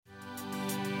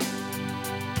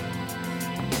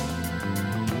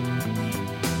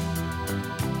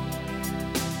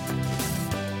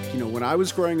when I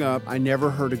was growing up, I never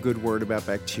heard a good word about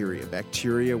bacteria.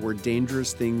 Bacteria were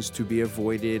dangerous things to be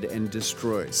avoided and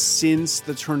destroyed. Since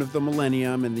the turn of the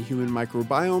millennium and the Human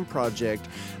Microbiome Project,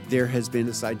 there has been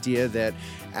this idea that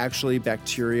actually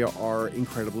bacteria are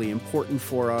incredibly important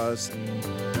for us.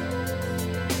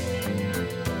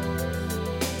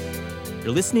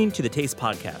 You're listening to the Taste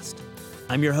Podcast.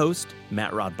 I'm your host,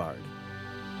 Matt Rodbard.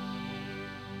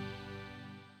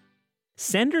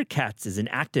 Sandor Katz is an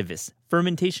activist,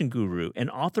 fermentation guru, and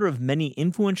author of many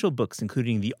influential books,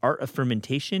 including The Art of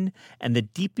Fermentation and the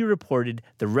deeply reported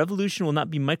The Revolution Will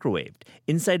Not Be Microwaved,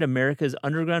 Inside America's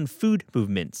Underground Food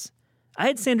Movements. I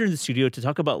had Sandor in the studio to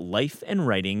talk about life and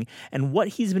writing and what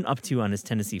he's been up to on his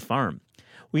Tennessee farm.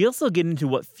 We also get into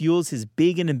what fuels his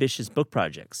big and ambitious book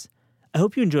projects. I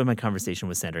hope you enjoy my conversation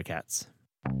with Sandor Katz.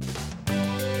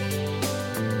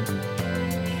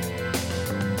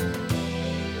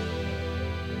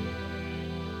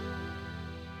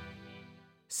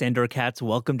 Sandor Katz,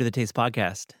 welcome to the Taste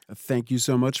Podcast. Thank you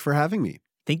so much for having me.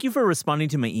 Thank you for responding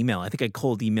to my email. I think I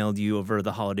cold emailed you over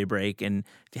the holiday break, and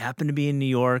if you happen to be in New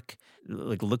York,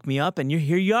 look me up, and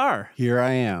here you are. Here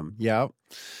I am. Yeah.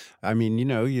 I mean,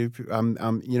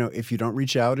 if you don't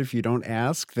reach out, if you don't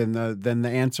ask, then the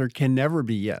answer can never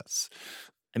be yes.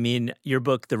 I mean, your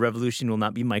book, The Revolution Will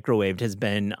Not Be Microwaved, has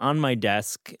been on my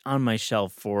desk, on my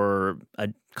shelf for a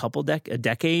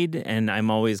decade, and I'm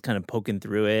always kind of poking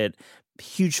through it.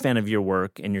 Huge fan of your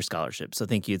work and your scholarship. So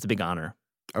thank you. It's a big honor.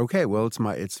 Okay, well, it's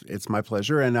my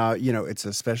pleasure, and it's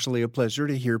especially a pleasure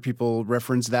to hear people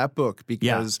reference that book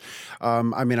because, I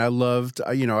loved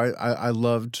I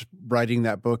loved writing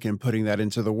that book and putting that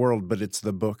into the world, but it's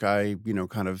the book I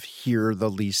kind of hear the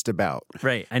least about.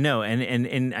 Right, I know,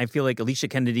 and I feel like Alicia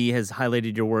Kennedy has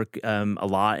highlighted your work a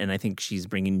lot, and I think she's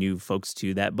bringing new folks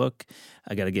to that book.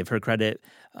 I got to give her credit.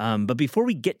 But before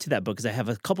we get to that book, because I have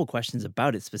a couple questions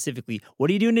about it specifically, what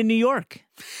are you doing in New York?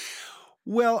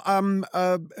 Well,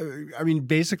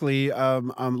 basically,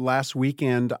 last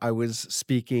weekend I was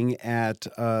speaking at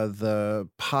the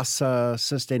PASA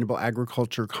Sustainable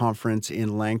Agriculture Conference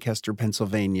in Lancaster,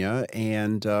 Pennsylvania,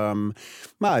 and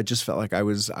I just felt like I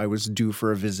was due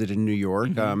for a visit in New York.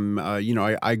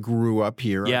 Mm-hmm. I grew up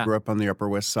here. Yeah. I grew up on the Upper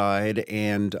West Side,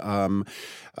 and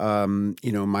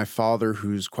my father,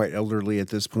 who's quite elderly at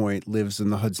this point, lives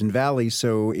in the Hudson Valley.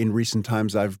 So in recent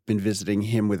times, I've been visiting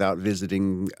him without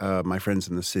visiting my friends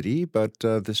in the city, but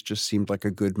this just seemed like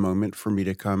a good moment for me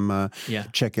to come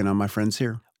check in on my friends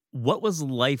here. What was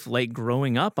life like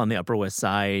growing up on the Upper West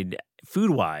Side,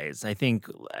 food-wise? I think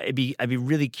I'd be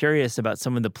really curious about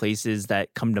some of the places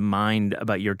that come to mind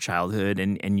about your childhood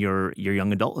and your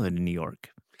young adulthood in New York.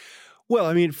 Well,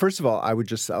 I mean, first of all, I would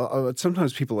just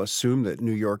sometimes people assume that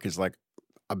New York is like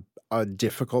a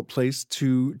difficult place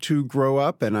to grow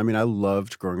up. And I mean, I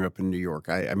loved growing up in New York.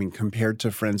 I mean, compared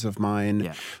to friends of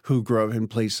mine who grew up in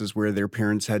places where their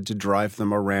parents had to drive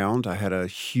them around, I had a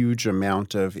huge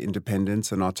amount of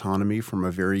independence and autonomy from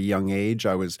a very young age.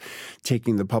 I was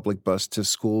taking the public bus to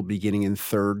school beginning in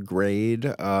third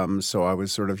grade. So I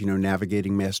was sort of,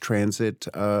 navigating mass transit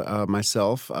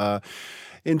myself.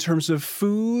 In terms of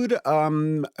food, we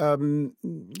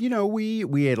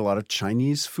ate a lot of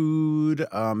Chinese food.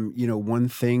 One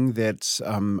thing that's,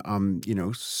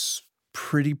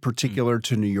 pretty particular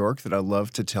to New York that I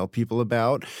love to tell people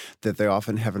about that they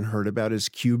often haven't heard about is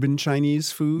Cuban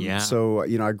Chinese food. Yeah. So,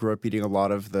 I grew up eating a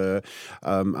lot of the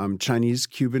Chinese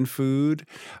Cuban food,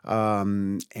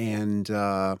 my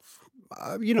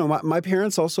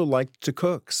parents also liked to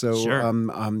cook, so sure.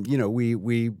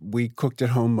 We cooked at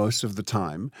home most of the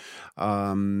time,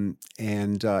 and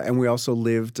we also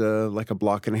lived like a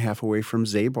block and a half away from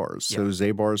Zabar's. So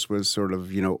Zabar's was sort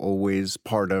of always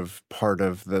part of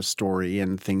the story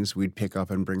and things we'd pick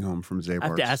up and bring home from Zabar's. I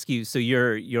have to ask you. So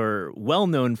you're well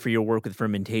known for your work with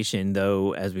fermentation,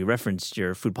 though, as we referenced,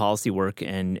 your food policy work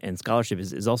and scholarship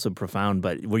is also profound.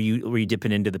 But were you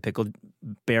dipping into the pickled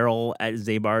barrel at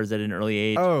Zabar's at an early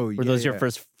age? Oh, Were those your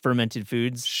first fermented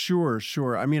foods? Sure.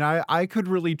 I mean, I could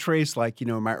really trace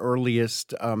my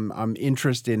earliest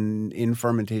interest in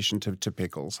fermentation to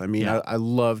pickles. I mean, I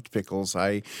loved pickles.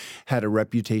 I had a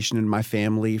reputation in my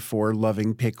family for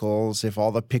loving pickles. If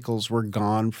all the pickles were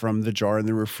gone from the jar in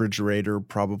the refrigerator,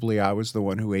 probably I was the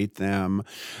one who ate them.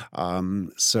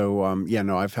 I've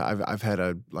had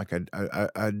a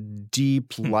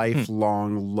deep,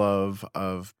 lifelong love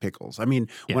of pickles. I mean,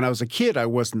 when I was a kid, I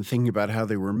wasn't thinking about how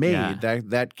they were made.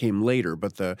 That that came later.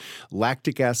 But the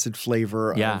lactic acid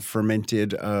flavor of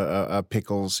fermented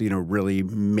pickles, really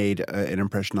made an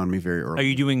impression on me very early. Are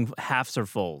you doing halves or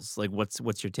fulls? Like,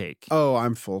 what's your take? Oh,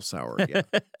 I'm full sour. Yeah.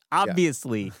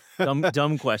 Obviously,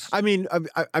 dumb question. I mean,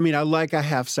 I like a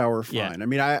half sour fine. Yeah. I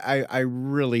mean, I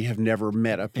really have never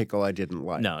met a pickle I didn't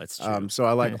like. No, it's true. So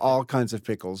I like all kinds of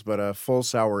pickles, but a full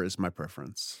sour is my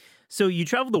preference. So you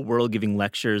travel the world giving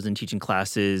lectures and teaching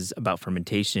classes about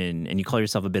fermentation, and you call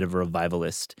yourself a bit of a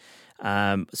revivalist.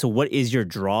 So what is your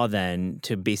draw then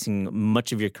to basing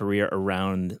much of your career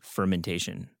around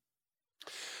fermentation?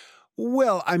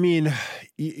 Well, I mean,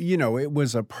 it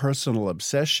was a personal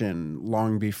obsession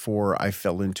long before I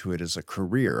fell into it as a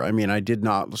career. I mean, I did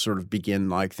not sort of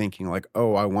begin thinking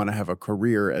oh, I want to have a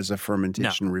career as a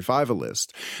fermentation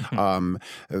revivalist. I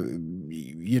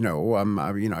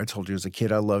told you as a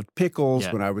kid I loved pickles.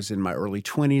 Yeah. When I was in my early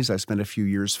 20s, I spent a few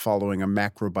years following a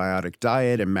macrobiotic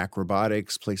diet, and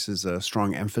macrobiotics places a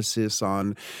strong emphasis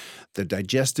on the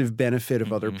digestive benefit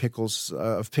of other pickles,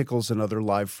 and other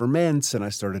live ferments. And I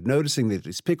started noticing that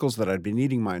these pickles that I'd been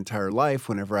eating my entire life,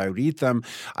 whenever I would eat them,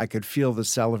 I could feel the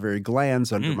salivary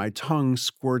glands under my tongue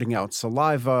squirting out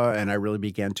saliva, and I really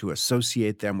began to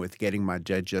associate them with getting my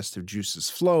digestive juices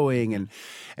flowing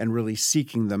and really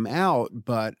seeking them out.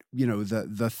 But,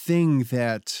 the thing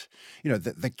that,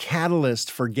 the catalyst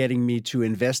for getting me to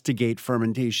investigate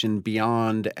fermentation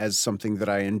beyond as something that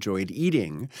I enjoyed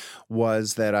eating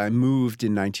was that I moved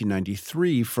in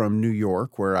 1993 from New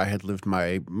York, where I had lived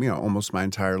my, almost my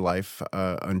entire life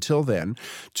until then,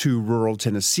 to rural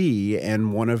Tennessee.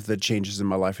 And one of the changes in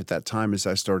my life at that time is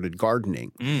I started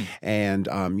gardening. And,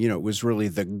 it was really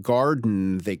the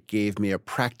garden that gave me a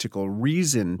practical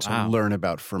reason to learn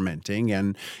about fermenting.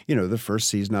 And, the first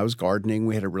season I was gardening,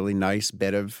 we had a really nice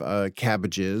bed of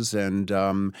cabbages. And,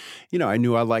 I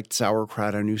knew I liked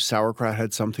sauerkraut. I knew sauerkraut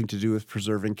had something to do with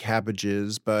preserving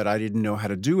cabbages, but I didn't know how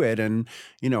to do it. And,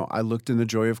 I looked in the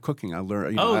joy of cooking. I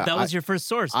learned. That was your first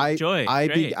source. Joy.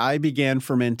 I began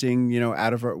fermenting,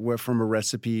 from a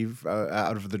recipe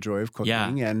out of the joy of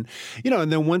cooking. Yeah. And,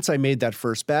 and then once I made that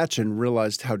first batch and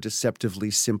realized how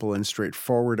deceptively simple and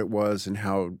straightforward it was and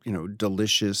how,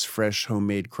 delicious, fresh,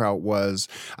 homemade kraut was,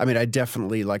 I mean, I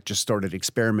definitely just started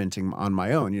experimenting on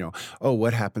my own.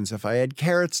 What happens if I add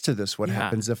carrots to this? What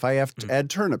happens if I have to add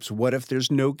turnips? What if there's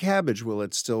no cabbage? Will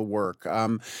it still work?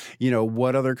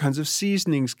 What other kinds of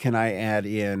seasonings can I add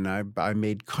in? I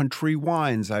made country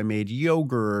wines. I made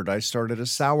yogurt. I started a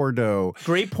sourdough.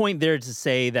 Great point there to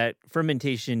say that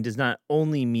fermentation does not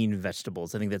only mean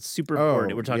vegetables. I think that's super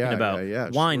important. We're talking about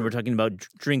wine. Sure. We're talking about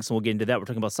drinks, and we'll get into that. We're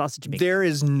talking about sausage making. There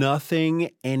is nothing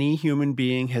any human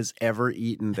being has ever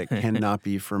eaten that cannot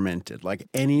be fermented.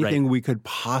 Anything we could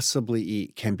possibly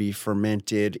eat can be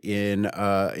fermented in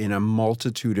a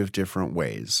multitude of different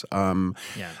ways.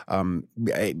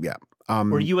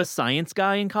 Were you a science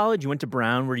guy in college? You went to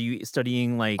Brown. Were you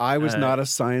studying I was not a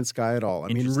science guy at all. I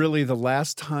mean, really, the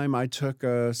last time I took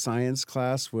a science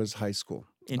class was high school.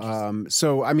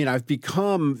 So, I mean, I've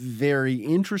become very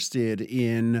interested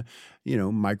in,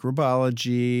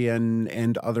 microbiology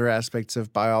and other aspects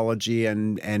of biology.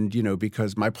 And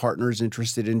because my partner's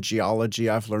interested in geology,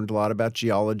 I've learned a lot about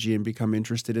geology and become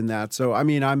interested in that. So, I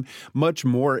mean, I'm much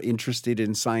more interested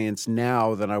in science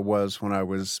now than I was when I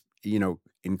was,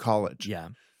 in college. Yeah.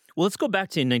 Well, let's go back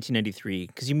to 1993,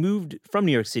 because you moved from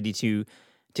New York City to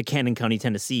Cannon County,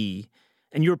 Tennessee,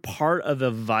 and you're part of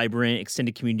a vibrant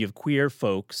extended community of queer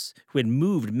folks who had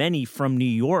moved, many from New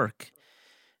York.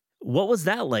 What was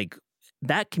that like,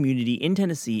 that community in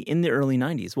Tennessee in the early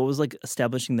 90s? What was like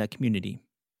establishing that community?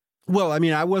 Well, I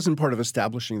mean, I wasn't part of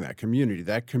establishing that community.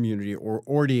 That community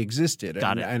already existed.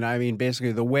 Got it. And I mean,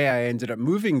 basically, the way I ended up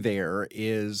moving there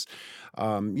is, at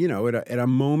a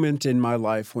moment in my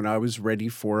life when I was ready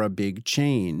for a big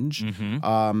change,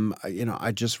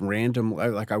 I just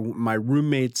randomly, my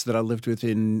roommates that I lived with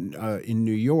in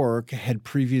New York had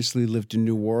previously lived in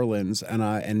New Orleans, and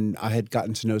I had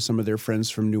gotten to know some of their friends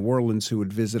from New Orleans who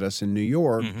would visit us in New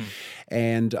York,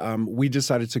 and we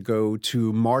decided to go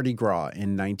to Mardi Gras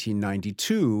in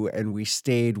 1992, and we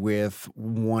stayed with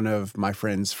one of my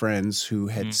friend's friends who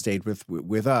had stayed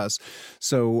with us.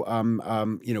 So,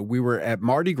 we were at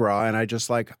Mardi Gras, and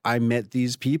I met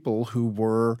these people who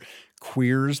were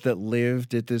queers that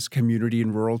lived at this community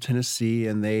in rural Tennessee,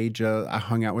 and I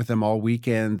hung out with them all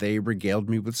weekend. They regaled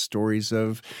me with stories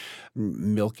of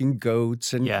milking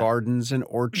goats and gardens and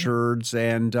orchards,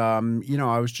 and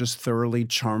I was just thoroughly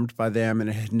charmed by them, and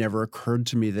it had never occurred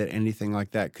to me that anything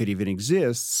like that could even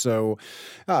exist. So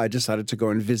I decided to go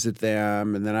and visit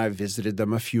them, and then I visited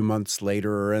them a few months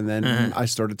later, and then I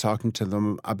started talking to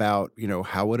them about,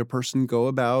 how would a person go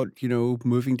about,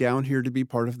 moving down here to be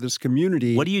part of this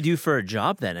community. What do you do for a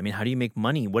job then? I mean, how do you make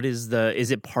money? Is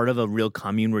it part of a real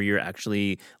commune where you're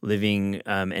actually living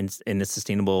in a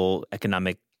sustainable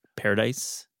economic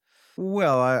paradise?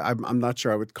 Well, I'm not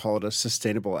sure I would call it a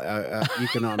sustainable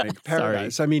economic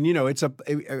paradise. Sorry.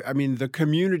 I mean, the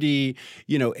community,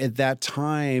 at that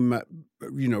time,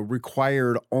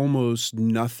 required almost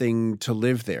nothing to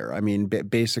live there. I mean,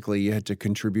 basically, you had to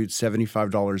contribute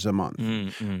 $75 a month.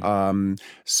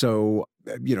 So,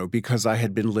 because I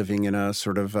had been living in a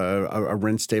sort of a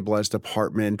rent-stabilized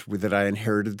apartment that I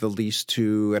inherited the lease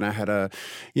to, and I had a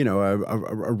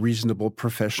reasonable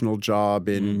professional job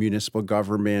in municipal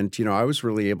government. I was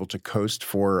really able to coast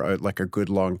for a good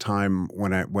long time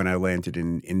when I landed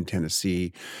in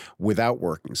Tennessee without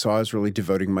working. So I was really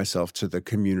devoting myself to the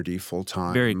community full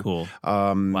time. Very cool.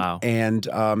 Wow. And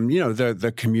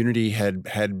the community had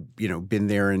been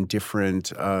there in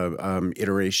different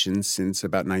iterations since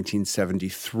about 1973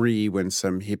 when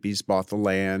some hippies bought the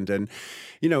land, and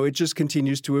it just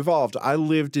continues to evolve. I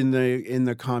lived in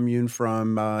the commune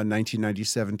from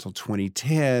 1997 till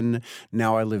 2010.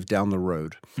 Now I live down the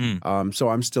road, so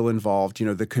I'm still involved.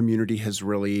 The community has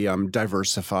really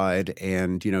diversified,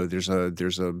 and there's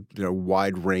a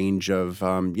wide range of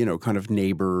kind of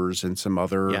neighbors and some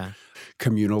other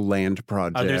communal land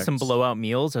projects. Are there some blowout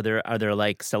meals? Are there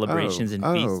like celebrations and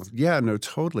feasts? Yeah, no,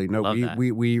 totally. No,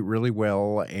 we eat really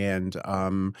well, and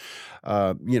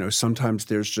sometimes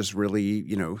there's just really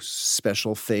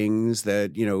special things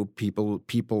that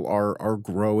people are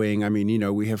growing. I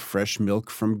mean, we have fresh milk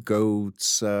from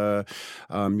goats. I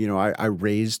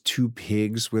raised 2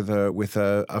 pigs with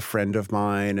a friend of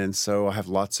mine, and so I have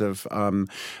lots of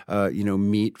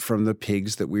meat from the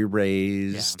pigs that we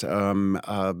raised.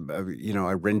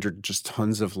 I rendered just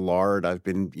tons of lard. I've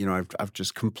been, I've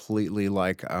just completely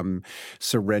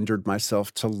surrendered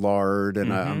myself to lard,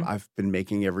 and I've been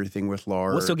making everything with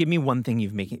lard. Well, so give me one thing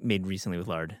you've made recently with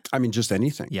lard. I mean, just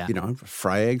anything. Yeah.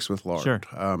 Fry eggs with lard. Sure.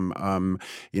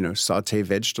 Saute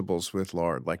vegetables with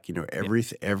lard.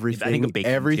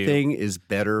 Everything too. is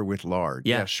better with lard.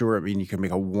 Yeah. Sure. I mean, you can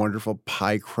make a wonderful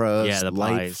pie crust,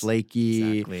 light, pies.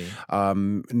 flaky. Exactly.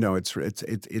 No,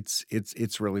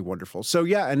 it's really wonderful. So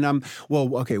yeah, and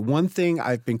one thing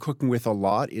I've been cooking with a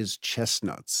lot is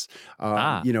chestnuts.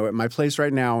 At my place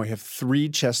right now, I have 3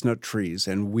 chestnut trees,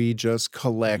 and we just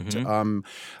collect,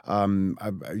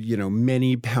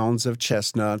 many pounds of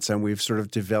chestnuts, and we've sort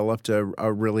of developed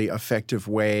a really effective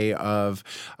way of,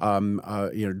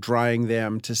 drying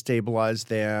them to stabilize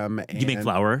them. Do you make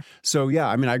flour? So yeah,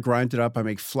 I mean, I grind it up. I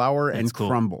make flour and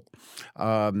crumble.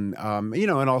 And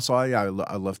also I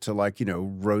love to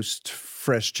roast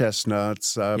fresh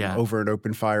chestnuts over an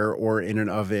open fire or in an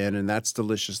oven, and that's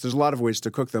delicious. There's a lot of ways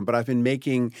to cook them, but I've been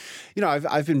making,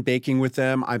 I've been baking with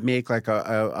them. I make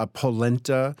a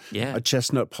polenta, a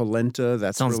chestnut polenta.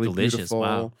 That sounds really delicious. Beautiful.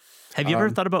 Wow. Have you ever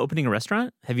thought about opening a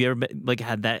restaurant? Have you ever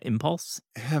had that impulse?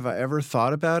 Have I ever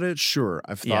thought about it? Sure,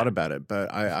 I've thought about it,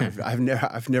 but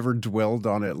I've never dwelled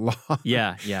on it long.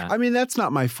 Yeah. I mean, that's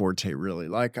not my forte, really.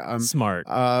 Smart.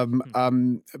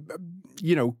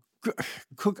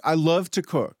 Cook. I love to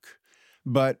cook,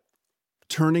 but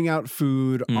turning out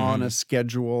food on a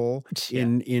schedule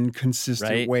in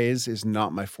consistent ways is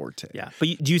not my forte. Yeah, but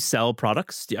do you sell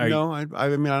products? No, I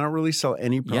mean, I don't really sell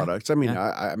any products. I mean,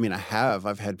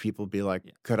 I've had people be like,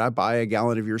 "Could I buy a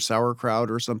gallon of your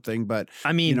sauerkraut or something?" But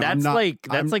I mean, that's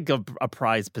a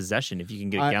prized possession if you can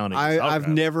get a gallon of your sauerkraut. I've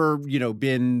never,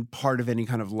 been part of any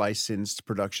kind of licensed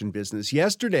production business.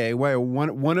 Yesterday,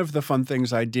 one of the fun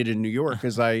things I did in New York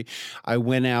is I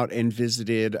went out and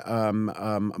visited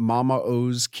Mama O's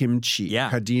Kimchi,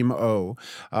 Kadim O.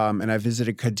 And I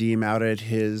visited Kadim out at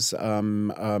his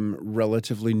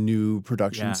relatively new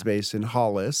production space in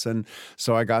Hollis. And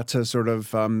so I got to sort of,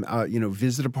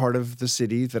 visit a part of the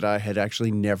city that I had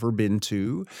actually never been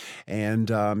to and,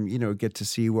 get to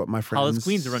see what my friends... Hollis,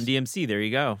 Queens, Run DMC. There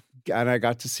you go. I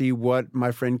got to see what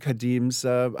my friend Kadim's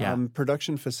Yeah.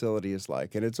 production facility is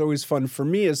like. And it's always fun for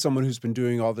me as someone who's been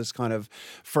doing all this kind of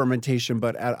fermentation,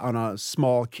 but on a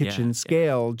small kitchen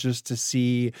scale, just to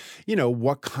see,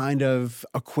 what kind of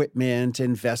equipment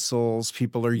and vessels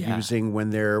people are using when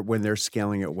they're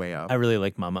scaling it way up. I really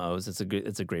like Mama O's. It's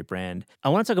a great brand. I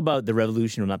want to talk about The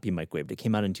Revolution Will Not Be Microwaved. It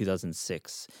came out in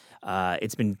 2006.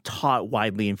 It's been taught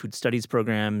widely in food studies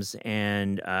programs,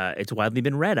 and it's widely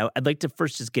been read. I'd like to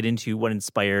first just get into what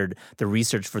inspired the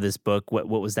research for this book. What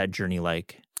was that journey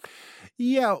like?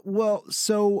 Yeah, well,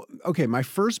 my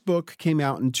first book came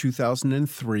out in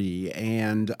 2003,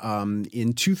 and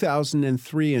in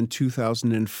 2003 and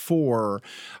 2004,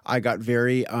 I got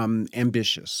very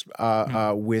ambitious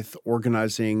with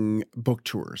organizing book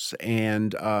tours.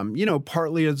 And,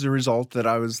 partly as a result that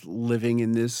I was living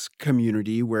in this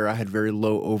community where I had very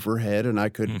low overhead and I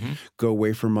could go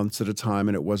away for months at a time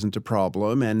and it wasn't a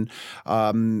problem. And,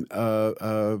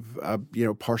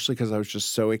 partially because I was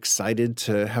just so excited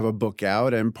to have a book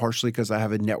out, and partially because I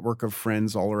have a network of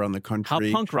friends all around the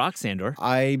country. How punk rock, Sandor?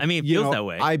 I mean, it feels that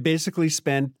way. I basically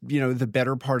spent, the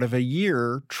better part of a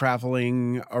year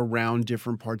traveling around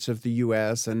different parts of the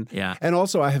U.S. and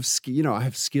also I have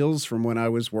skills from when I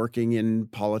was working in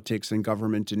politics and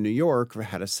government in New York,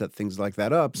 how to set things like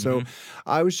that up. So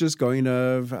I was just going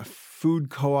to food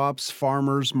co-ops,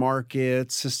 farmers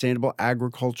markets, sustainable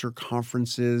agriculture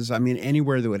conferences. I mean,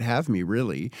 anywhere that would have me,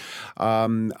 really.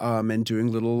 And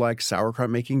doing little like sauerkraut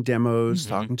making demos,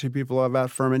 talking to people about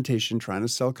fermentation, trying to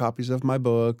sell copies of my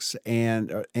books.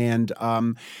 And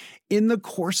in the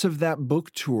course of that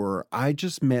book tour, I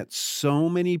just met so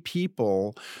many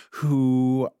people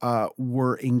who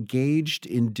were engaged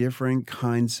in different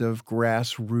kinds of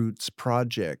grassroots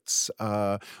projects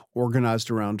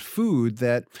organized around food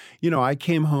that, I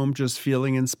came home just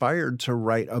feeling inspired to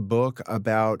write a book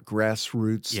about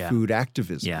grassroots food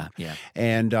activism.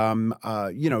 And,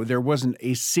 there wasn't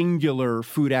a singular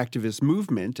food activist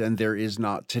movement, and there is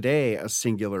not today a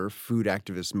singular food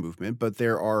activist movement, but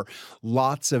there are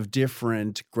lots of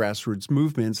different grassroots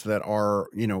movements that are,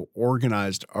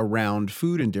 organized around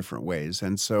food in different ways.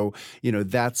 And so,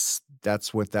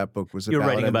 that's what that book was about. You're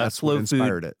writing about slow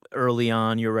food early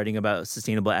on. You're writing about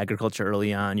sustainable agriculture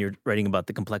early on. You're writing about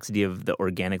the complexity of the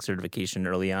organic certification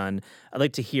early on. I'd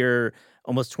like to hear,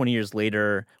 almost 20 years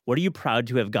later, what are you proud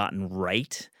to have gotten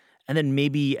right? And then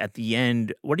maybe at the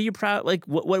end, what are you proud? Like,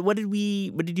 what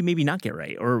did you maybe not get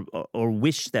right, or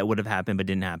wish that would have happened but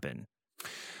didn't happen?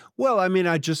 Well, I mean,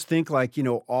 I just think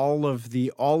all of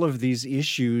these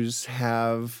issues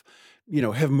have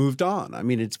moved on. I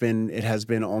mean, it has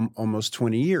been almost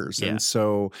 20 years. Yeah. And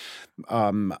so,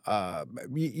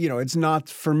 it's not,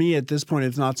 for me at this point,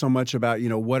 it's not so much about,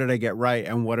 what did I get right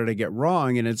and what did I get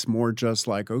wrong? And it's more just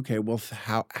like, okay, well,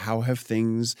 how have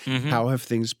things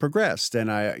progressed?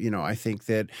 And I think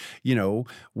that,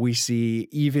 we see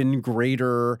even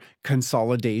greater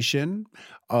consolidation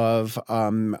of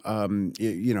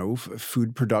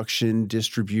food production,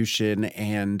 distribution,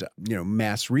 and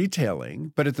mass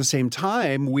retailing. But at the same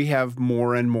time, we have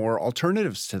more and more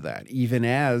alternatives to that, even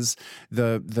as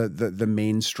the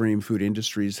mainstream food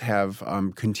industries have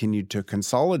continued to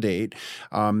consolidate.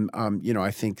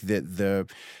 I think that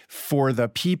for the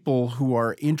people who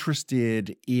are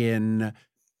interested in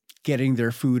getting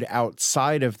their food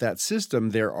outside of that system,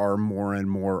 there are more and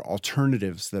more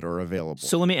alternatives that are available.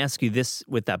 So let me ask you this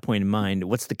with that point in mind.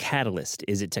 What's the catalyst?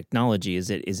 Is it technology?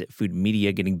 Is it food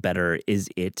media getting better? Is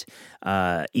it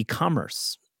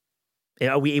e-commerce?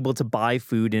 Are we able to buy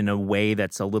food in a way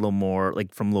that's a little more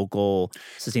like from local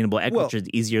sustainable agriculture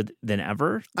easier than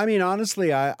ever? I mean,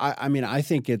 honestly, I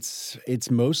think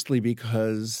it's mostly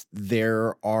because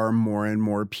there are more and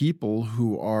more people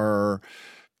who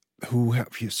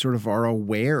sort of are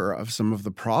aware of some of the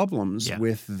problems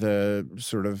with the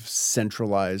sort of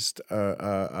centralized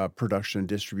production and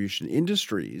distribution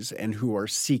industries, and who are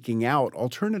seeking out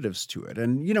alternatives to it.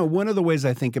 And, one of the ways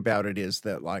I think about it is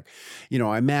that, like,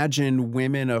 I imagine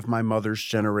women of my mother's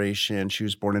generation. She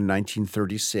was born in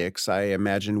 1936. I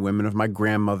imagine women of my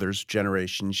grandmother's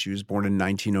generation. She was born in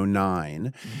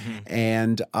 1909.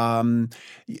 And,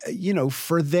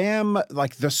 for them,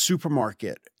 like the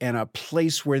supermarket and a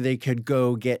place where they could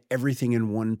go get everything in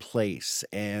one place,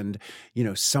 and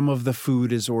some of the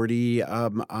food is already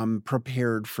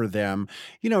prepared for them.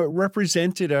 It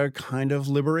represented a kind of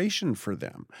liberation for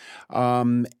them,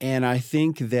 and I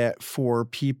think that for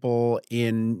people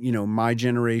in my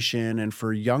generation and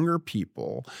for younger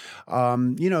people,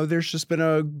 there's just been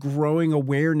a growing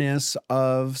awareness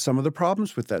of some of the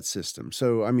problems with that system.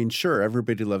 So I mean, sure,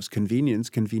 everybody loves convenience.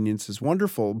 Convenience is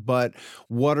wonderful, but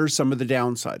what are some of the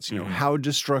downsides? How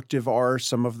destructive destructive are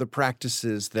some of the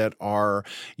practices that are,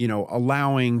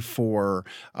 allowing for,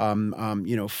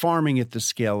 farming at the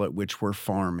scale at which we're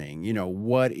farming?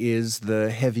 What is the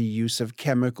heavy use of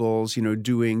chemicals,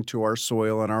 doing to our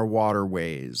soil and our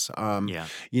waterways?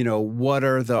 What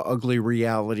are the ugly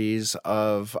realities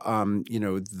of,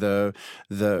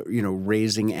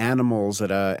 raising animals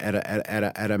at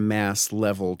a mass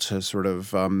level to sort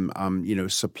of,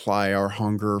 supply our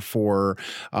hunger for,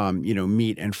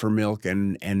 meat and for milk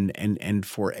and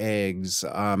for eggs.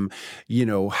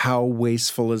 How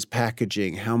wasteful is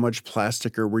packaging? How much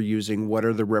plastic are we using? What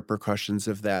are the repercussions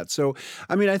of that? So,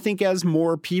 I think as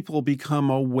more people become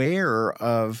aware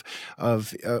of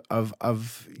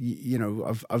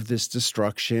this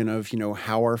destruction, of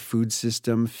how our food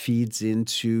system feeds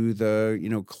into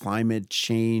the climate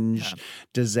change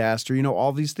disaster,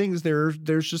 all these things,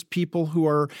 there's just people who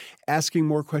are asking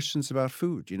more questions about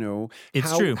food.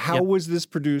 It's true. How was this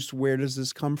produced? Where does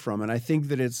this come from? And I think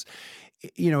that it's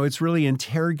really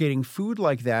interrogating food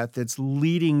like that that's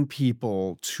leading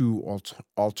people to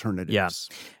alternatives. Yeah.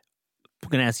 I'm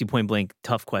going to ask you point blank,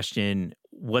 tough question.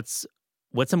 What's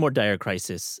a more dire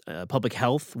crisis? Public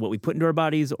health, what we put into our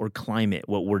bodies, or climate,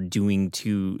 what we're doing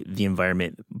to the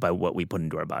environment by what we put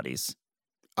into our bodies?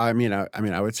 I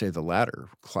would say the latter,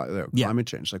 climate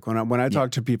change. Like when I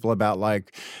talk to people about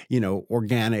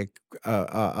organic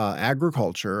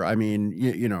agriculture,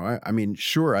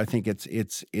 sure, I think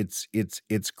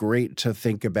it's great to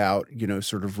think about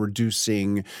sort of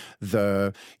reducing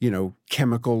the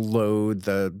chemical load,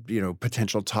 the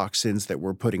potential toxins that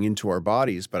we're putting into our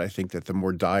bodies. But I think that the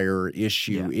more dire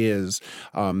issue is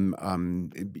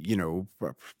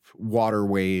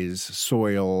waterways,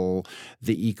 soil,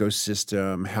 the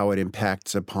ecosystem, how it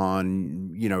impacts upon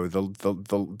the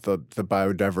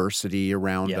biodiversity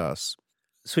around us.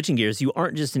 Switching gears, you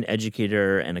aren't just an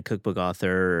educator and a cookbook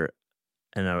author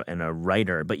and a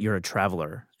writer, but you're a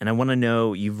traveler. And I want to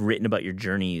know, you've written about your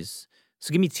journeys.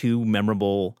 So give me 2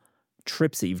 memorable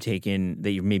trips that you've taken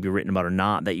that you've maybe written about or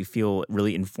not that you feel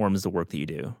really informs the work that you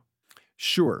do.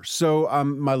 Sure. So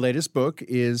my latest book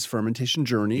is Fermentation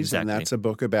Journeys, Exactly. and that's a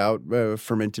book about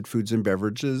fermented foods and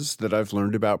beverages that I've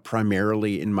learned about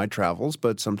primarily in my travels,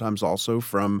 but sometimes also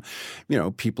from,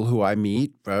 people who I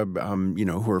meet,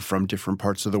 who are from different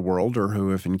parts of the world or who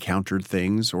have encountered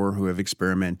things or who have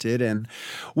experimented. And,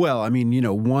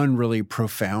 one really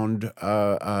profound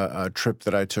trip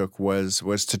that I took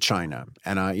was to China.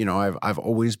 And, I've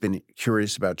always been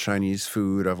curious about Chinese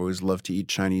food. I've always loved to eat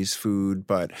Chinese food,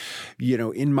 but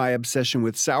in my obsession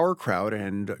with sauerkraut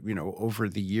and, over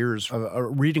the years,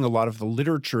 reading a lot of the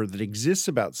literature that exists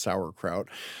about sauerkraut,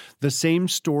 the same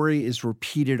story is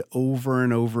repeated over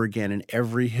and over again in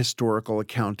every historical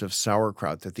account of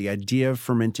sauerkraut, that the idea of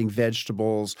fermenting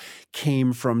vegetables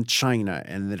came from China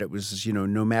and that it was,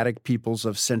 nomadic peoples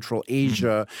of Central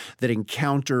Asia that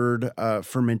encountered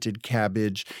fermented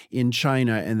cabbage in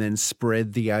China and then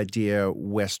spread the idea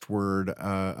westward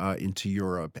into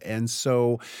Europe. And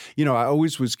so, I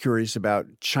always was curious about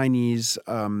Chinese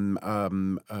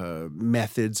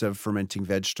methods of fermenting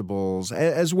vegetables,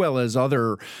 as well as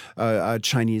other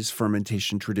Chinese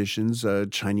fermentation traditions,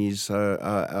 Chinese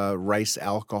rice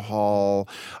alcohol,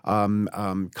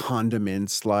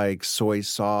 condiments like soy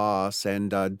sauce and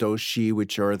doshi,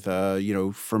 which are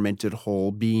the fermented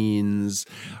whole beans.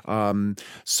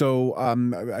 So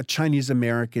a Chinese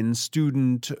American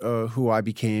student who I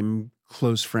became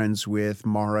close friends with,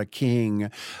 Mara King,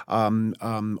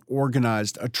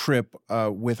 organized a trip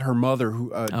with her mother,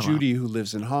 Judy, who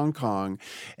lives in Hong Kong,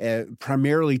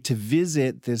 primarily to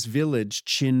visit this village,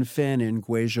 Chin Fen in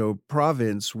Guizhou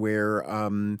province, where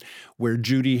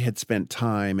Judy had spent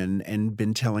time and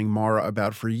been telling Mara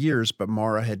about for years, but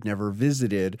Mara had never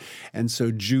visited. And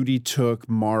so Judy took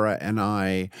Mara and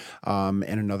I and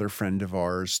another friend of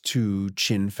ours to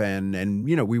Chin Fen. And,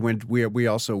 we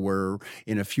also were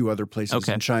in a few other places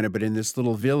in China, but in this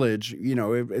little village,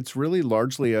 it's really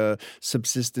largely a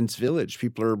subsistence village.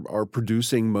 People are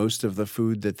producing most of the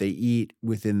food that they eat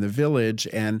within the village,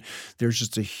 and there's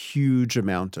just a huge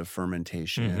amount of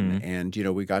fermentation. And,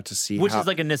 we got to see Which is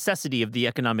like a necessity of the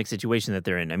economic situation that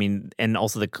they're in. I mean, and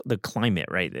also the climate,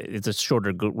 right? It's a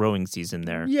shorter growing season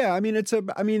there. Yeah,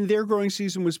 their growing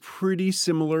season was pretty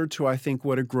similar to, I think,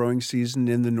 what a growing season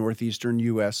in the northeastern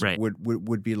U.S.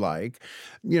 would be like.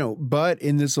 But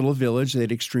in this little village, they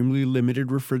had extremely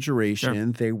limited refrigeration. Sure.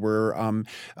 They were,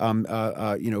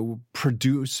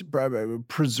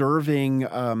 preserving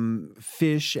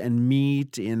fish and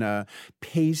meat in a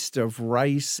paste of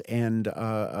rice and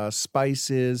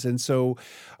spices. And so,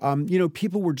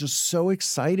 people were just so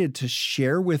excited to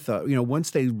share with us.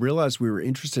 Once they realized we were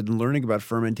interested in learning about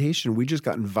fermentation, we just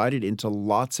got invited into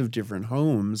lots of different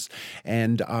homes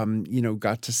and,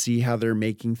 got to see how they're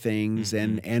making things.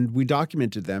 And we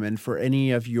documented them. And for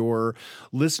any of your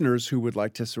listeners who would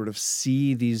like to sort of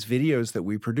see these videos that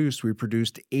we produced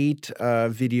 8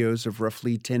 videos of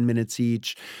roughly 10 minutes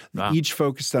each, each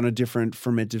focused on a different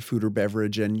fermented food or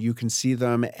beverage. And you can see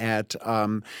them at,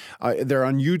 they're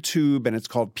on YouTube, and it's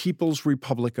called People's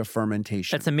Republic of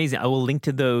Fermentation. That's amazing. I will link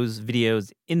to those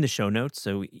videos in the show notes,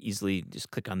 so easily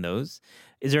just click on those.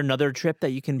 Is there another trip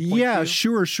that you can point to? Yeah,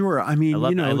 sure. I mean,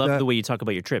 I love the way you talk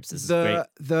about your trips. This is great.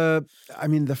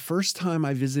 The first time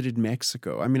I visited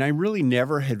Mexico, I really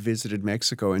never had visited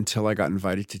Mexico until I got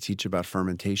invited to teach about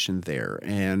fermentation there.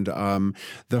 And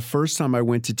the first time I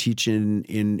went to teach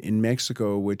in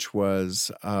Mexico, which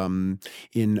was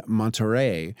in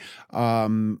Monterrey,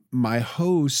 my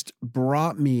host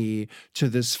brought me to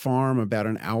this farm about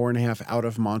an hour and a half out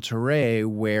of Monterrey,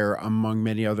 where, among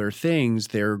many other things,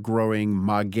 they're growing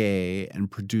maguey and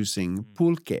producing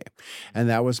pulque. And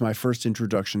that was my first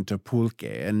introduction to pulque.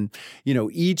 And,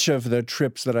 each of the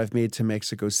trips that I've made to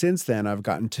Mexico since then, I've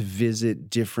gotten to visit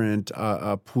different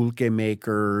pulque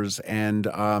makers and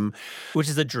which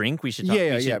is a drink. We should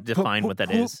define what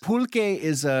that is. Pulque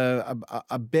is a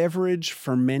beverage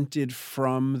fermented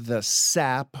from the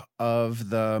sap of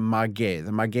the maguey.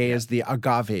 The maguey is the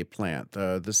agave plant,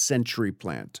 the century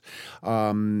plant.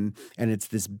 And it's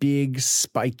this big,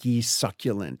 spiky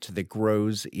succulent that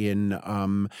grows in,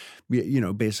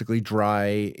 basically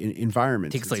dry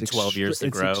environments. It takes like 12 years to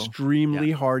grow. It's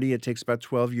extremely hardy. It takes about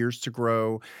 12 years to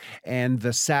grow. And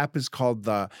the sap is called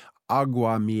the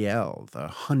agua miel, the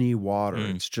honey water.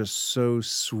 It's just so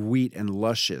sweet and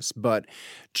luscious, but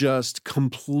just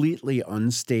completely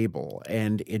unstable.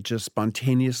 And it just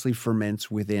spontaneously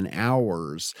ferments within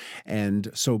hours.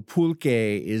 And so pulque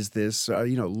is this,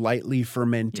 lightly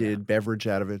fermented beverage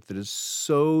out of it that is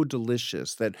so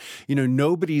delicious that,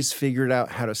 nobody's figured out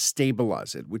how to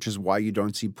stabilize it, which is why you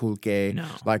don't see pulque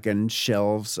like in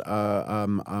shelves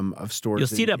of stores. You'll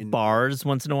see it at bars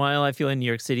once in a while. I feel in New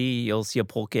York City, you'll see a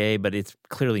pulque, but it's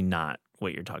clearly not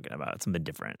what you're talking about. It's something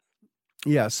different.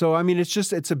 Yeah. So,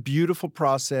 it's a beautiful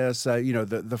process.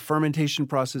 The fermentation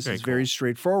process is very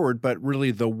straightforward, but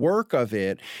really the work of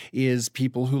it is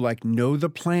people who know the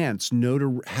plants,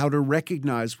 how to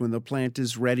recognize when the plant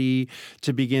is ready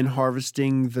to begin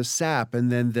harvesting the sap,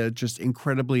 and then the just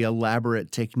incredibly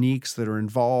elaborate techniques that are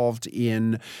involved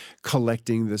in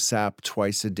collecting the sap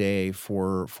twice a day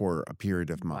for a period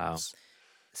of months. Wow.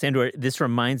 Sandor, this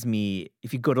reminds me,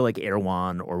 if you go to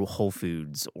Erewhon or Whole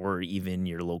Foods or even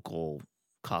your local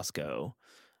Costco,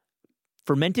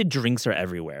 fermented drinks are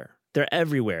everywhere. They're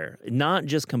everywhere, not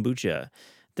just kombucha.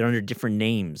 They're under different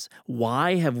names.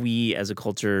 Why have we as a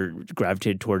culture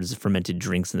gravitated towards fermented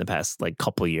drinks in the past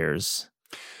couple of years?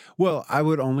 Well, I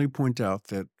would only point out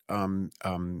that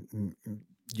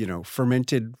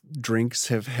fermented drinks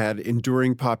have had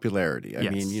enduring popularity. I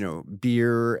mean,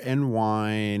 beer and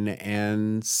wine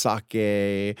and sake,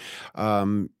 these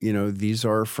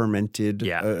are fermented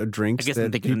drinks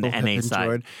that people have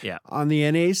enjoyed. Yeah. On the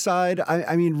NA side,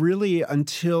 I mean, really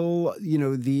until,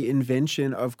 the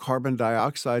invention of carbon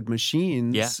dioxide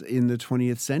machines in the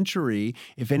 20th century,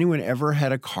 if anyone ever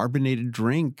had a carbonated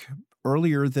drink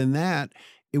earlier than that,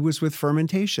 it was with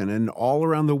fermentation. And all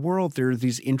around the world, there are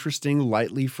these interesting,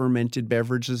 lightly fermented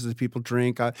beverages that people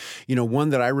drink. One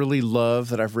that I really love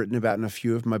that I've written about in a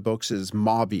few of my books is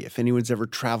Mauby. If anyone's ever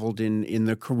traveled in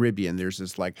the Caribbean, there's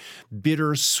this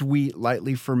bitter, sweet,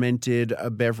 lightly fermented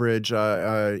beverage.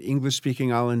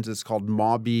 English-speaking islands, it's called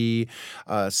Mauby.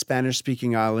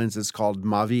 Spanish-speaking islands, it's called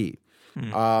Mavi.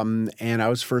 And I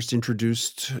was first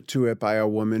introduced to it by a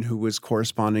woman who was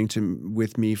corresponding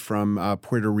with me from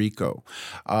Puerto Rico.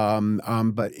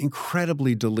 But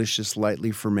incredibly delicious,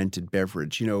 lightly fermented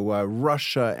beverage.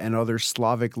 Russia and other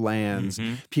Slavic lands,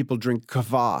 people drink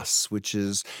kvass, which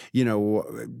is,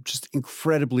 just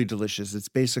incredibly delicious. It's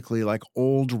basically like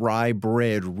old rye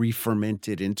bread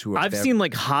re-fermented into a I've seen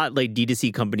hot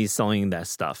D2C companies selling that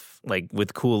stuff,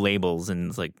 with cool labels, and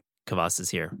it's kvass is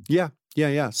here. Yeah. Yeah,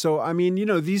 yeah. So, I mean,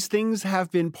 these things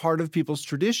have been part of people's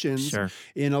traditions Sure.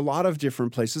 in a lot of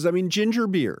different places. I mean, ginger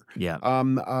beer Yeah.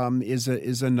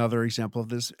 is another example of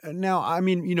this. Now, I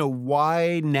mean,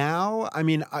 why now? I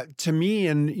mean, to me,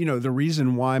 and the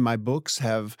reason why my books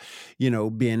have,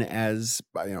 been as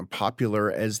popular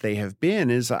as they have been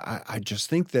is I just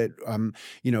think that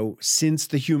since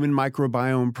the Human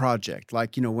Microbiome Project,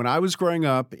 like when I was growing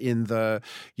up in the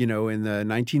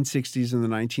 1960s and the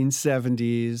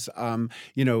 1970s.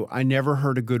 I never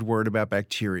heard a good word about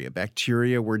bacteria.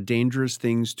 Bacteria were dangerous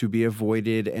things to be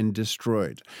avoided and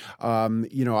destroyed.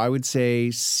 I would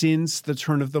say since the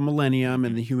turn of the millennium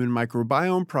and the Human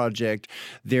Microbiome Project,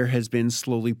 there has been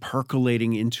slowly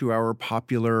percolating into our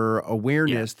popular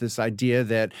awareness this idea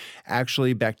that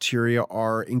actually bacteria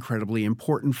are incredibly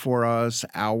important for us.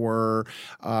 Our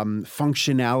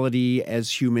functionality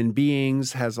as human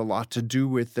beings has a lot to do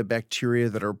with the bacteria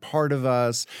that are part of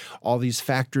us. All these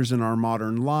factors in our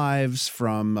modern lives,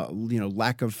 from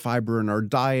lack of fiber in our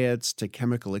diets to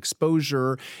chemical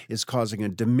exposure, is causing a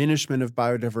diminishment of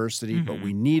biodiversity, but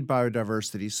we need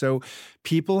biodiversity. So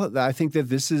I think that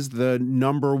this is the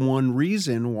number one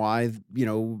reason why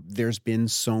there's been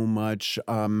so much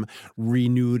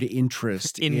renewed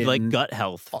interest in like gut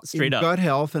health, straight up gut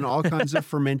health and all kinds of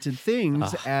fermented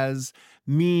things as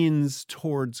means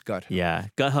towards gut health. Yeah,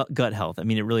 gut health. I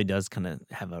mean, it really does kind of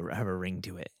have a ring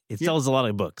to it. It sells a lot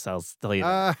of books, I'll tell you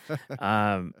that.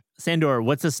 Sandor,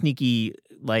 what's a sneaky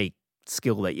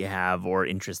skill that you have or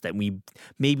interest that we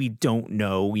maybe don't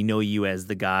know? We know you as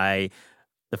the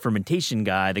fermentation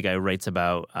guy, the guy who writes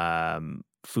about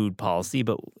food policy,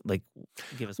 but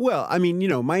give us. Well, I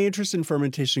mean, my interest in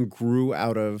fermentation grew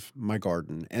out of my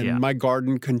garden, and my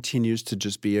garden continues to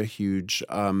just be a huge,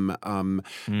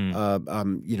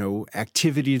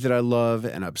 activity that I love,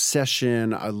 an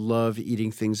obsession. I love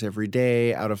eating things every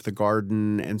day out of the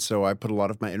garden, and so I put a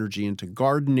lot of my energy into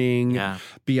gardening. Yeah.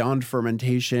 Beyond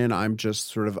fermentation, I'm just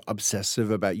sort of obsessive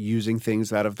about using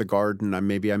things out of the garden.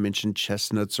 Maybe I mentioned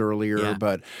chestnuts earlier,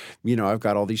 but I've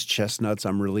got all these chestnuts.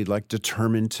 I'm really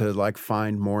determined to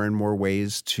find more and more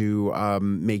ways to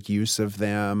make use of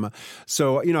them.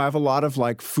 So, I have a lot of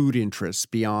food interests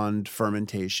beyond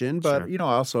fermentation, but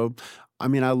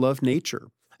I love nature.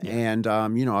 Yeah. And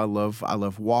I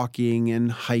love walking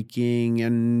and hiking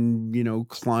and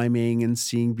climbing and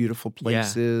seeing beautiful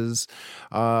places.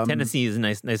 Yeah. Tennessee is a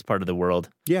nice part of the world.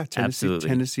 Yeah, Absolutely.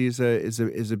 Tennessee is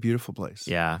a beautiful place.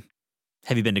 Yeah.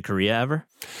 Have you been to Korea ever?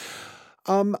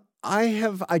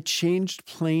 I changed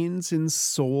planes in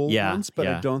Seoul once, but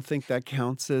I don't think that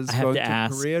counts as going to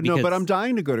Korea. No, but I'm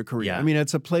dying to go to Korea. I mean,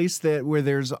 it's a place where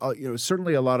there's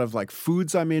certainly a lot of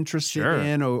foods I'm interested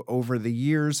in. Over the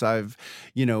years, I've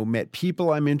met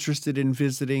people I'm interested in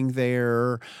visiting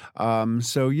there.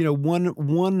 So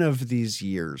one of these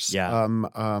years, in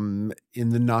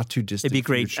the not too distant it'd be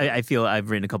great. future. I feel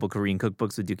I've written a couple Korean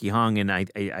cookbooks with Yuki Hong, and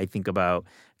I think about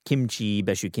kimchi,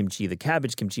 beshu kimchi, the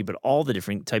cabbage kimchi, but all the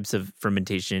different types of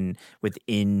fermentation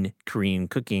within Korean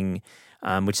cooking,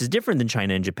 which is different than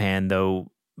China and Japan,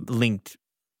 though linked,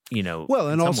 well,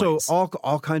 and also ways.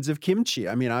 all kinds of kimchi.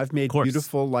 I mean, I've made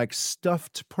beautiful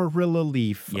stuffed perilla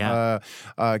leaf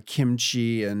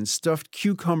kimchi and stuffed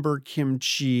cucumber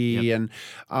kimchi, and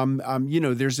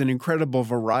there's an incredible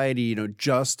variety,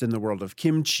 just in the world of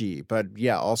kimchi. But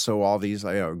also all these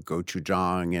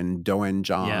gochujang and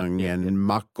doenjang and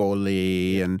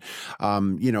makgeolli, and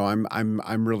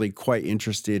I'm really quite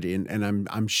interested in, and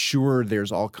I'm sure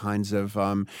there's all kinds of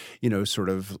sort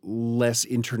of less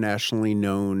internationally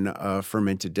known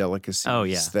fermented delicacies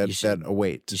that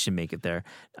await. You should make it there.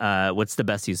 What's the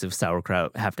best use of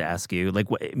sauerkraut? Have to ask you.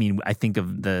 I think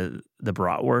of the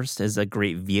bratwurst as a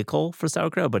great vehicle for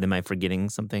sauerkraut, but am I forgetting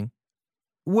something?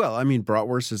 Well, I mean,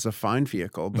 bratwurst is a fine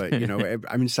vehicle, but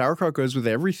sauerkraut goes with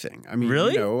everything. I mean,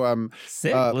 really?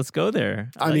 Sick. Let's go there.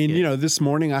 This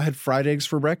morning I had fried eggs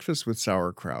for breakfast with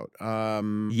sauerkraut.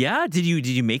 Did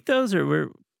you make those, or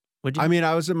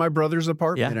I was at my brother's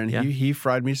apartment, and he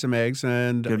fried me some eggs,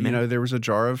 and there was a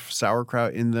jar of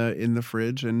sauerkraut in the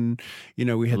fridge, and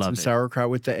we had some sauerkraut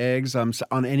with the eggs. On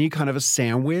any kind of a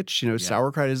sandwich,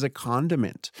 sauerkraut is a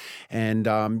condiment, and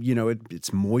it's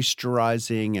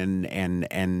moisturizing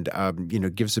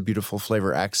and gives a beautiful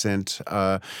flavor accent,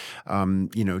 to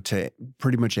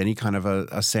pretty much any kind of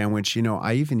a sandwich.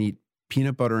 I even eat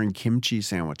peanut butter and kimchi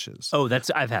sandwiches. Oh,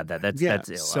 I've had that. That's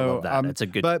so, I love that. That's a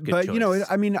good but choice.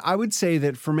 I would say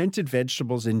that fermented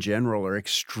vegetables in general are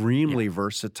extremely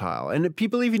versatile, and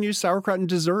people even use sauerkraut in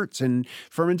desserts. And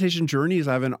fermentation journeys,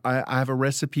 I have a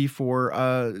recipe for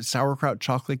sauerkraut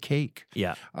chocolate cake.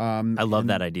 Yeah, I love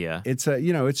that idea. It's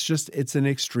it's an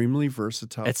extremely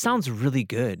versatile. It sounds really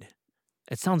good.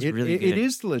 It sounds really good. It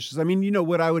is delicious. I mean,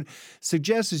 what I would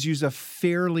suggest is use a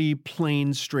fairly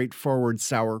plain, straightforward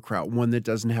sauerkraut, one that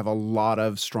doesn't have a lot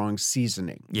of strong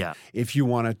seasoning. Yeah. If you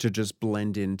want it to just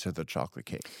blend into the chocolate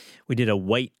cake. We did a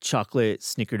white chocolate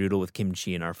snickerdoodle with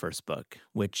kimchi in our first book,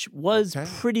 which was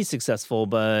pretty successful,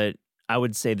 but I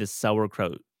would say the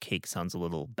sauerkraut cake sounds a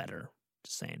little better.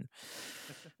 Just saying.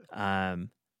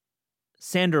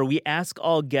 Sandor, we ask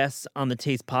all guests on the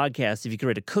Taste podcast if you could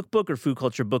write a cookbook or food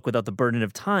culture book without the burden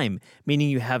of time, meaning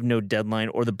you have no deadline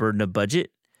or the burden of budget,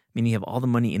 meaning you have all the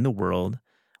money in the world.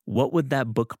 What would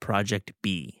that book project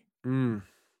be?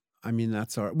 I mean,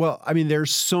 that's all right. Well, I mean,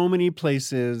 there's so many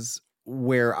places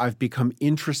where I've become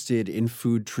interested in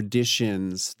food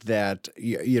traditions that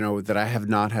that I have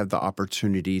not had the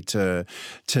opportunity to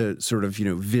sort of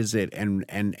visit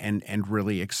and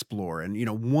really explore.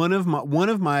 And one of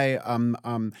my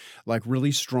like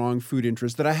really strong food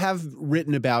interests that I have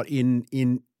written about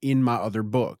in my other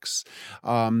books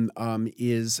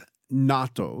is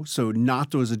natto. So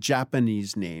natto is a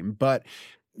Japanese name, but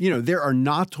there are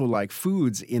natto-like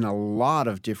foods in a lot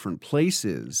of different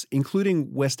places,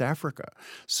 including West Africa.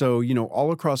 So,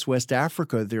 all across West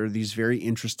Africa, there are these very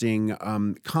interesting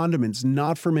condiments,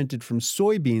 not fermented from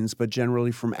soybeans, but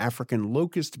generally from African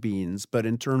locust beans. But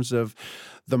in terms of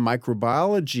the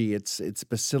microbiology, it's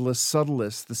Bacillus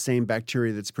subtilis, the same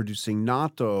bacteria that's producing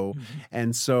natto. Mm-hmm.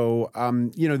 And so,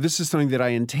 this is something that I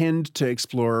intend to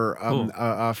explore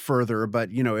further. But,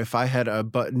 if I had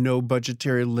no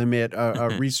budgetary limit,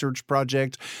 research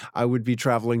project, I would be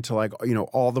traveling to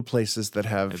all the places that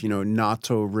have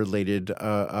natto related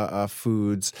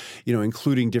foods,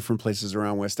 including different places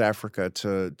around West Africa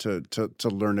to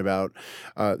learn about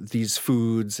these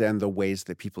foods and the ways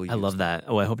that people use. I love that.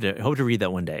 Oh, I hope to read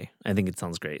that one day. I think it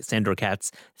sounds great. Sandor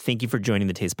Katz, thank you for joining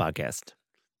the Taste Podcast.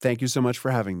 Thank you so much for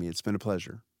having me. It's been a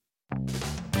pleasure.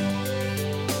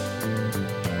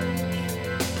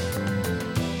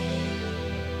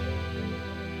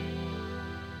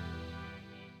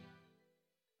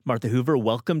 Martha Hoover,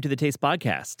 welcome to the Taste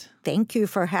Podcast. Thank you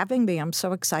for having me. I'm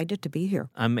so excited to be here.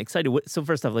 I'm excited. So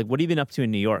first off, what have you been up to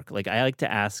in New York? I like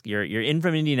to ask, you're in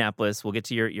from Indianapolis. We'll get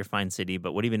to your fine city,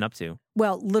 but what have you been up to?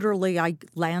 Well, literally, I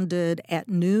landed at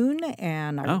noon,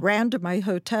 and I ran to my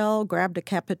hotel, grabbed a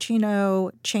cappuccino,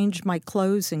 changed my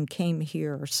clothes, and came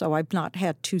here. So I've not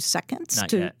had 2 seconds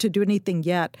to do anything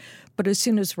yet. But as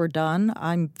soon as we're done,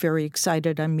 I'm very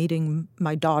excited. I'm meeting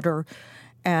my daughter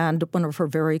and one of her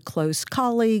very close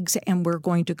colleagues, and we're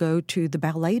going to go to the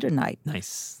ballet tonight.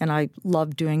 Nice. And I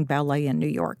love doing ballet in New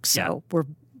York, so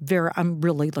I'm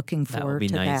really looking forward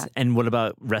to that. And what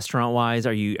about restaurant-wise?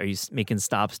 Are you making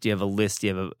stops? Do you have a list? Do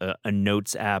you have a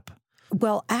notes app?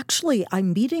 Well, actually,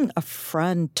 I'm meeting a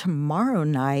friend tomorrow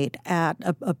night at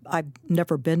I've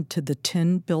never been to the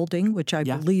Tin Building, which I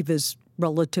believe is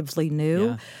relatively new.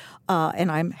 Yeah.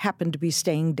 And I happen to be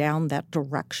staying down that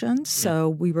direction. So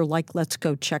we were like, let's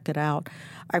go check it out.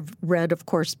 I've read, of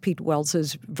course, Pete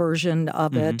Wells's version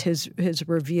of it, his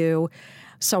review.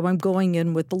 So I'm going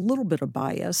in with a little bit of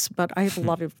bias, but I have a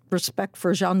lot of respect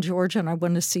for Jean-Georges, and I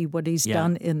want to see what he's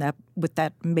done with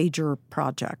that major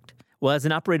project. Well, as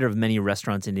an operator of many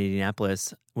restaurants in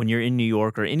Indianapolis, when you're in New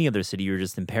York or any other city, you're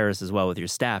just in Paris as well with your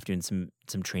staff doing some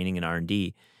training in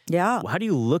R&D. Yeah. How do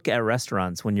you look at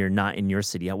restaurants when you're not in your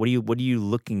city? What are you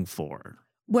looking for?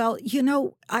 Well,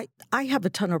 I have a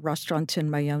ton of restaurants in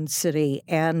my own city,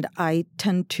 and I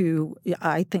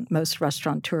think most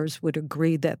restaurateurs would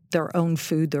agree that their own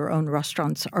food, their own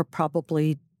restaurants are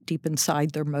probably deep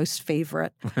inside their most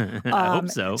favorite. I hope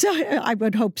so. So I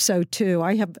would hope so, too.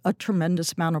 I have a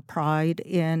tremendous amount of pride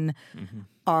in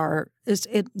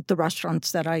the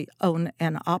restaurants that I own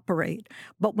and operate.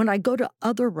 But when I go to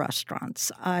other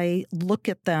restaurants, I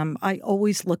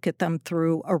always look at them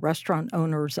through a restaurant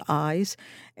owner's eyes.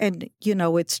 And,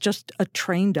 it's just a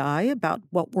trained eye about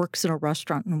what works in a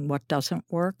restaurant and what doesn't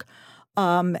work.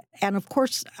 And of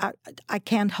course, I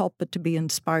can't help but to be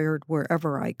inspired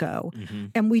wherever I go. Mm-hmm.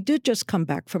 And we did just come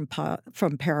back from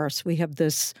Paris. We have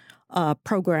this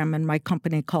program in my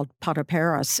company called Pas de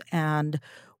Paris, and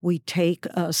we take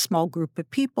a small group of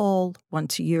people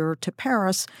once a year to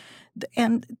Paris.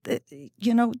 And,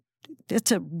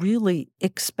 it's a really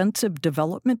expensive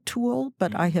development tool,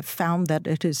 but I have found that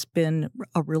it has been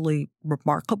a really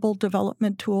remarkable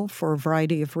development tool for a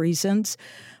variety of reasons.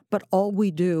 But all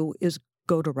we do is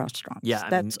go to restaurants. Yeah,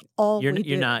 that's all we do.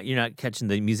 You're not catching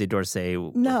the Musée d'Orsay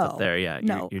up there. Yeah,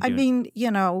 no. You're I mean,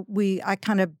 I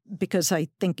kind of, because I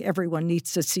think everyone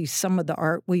needs to see some of the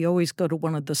art, we always go to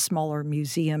one of the smaller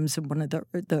museums in one of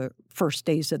the first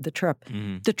days of the trip.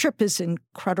 Mm-hmm. The trip is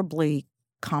incredibly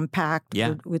compact.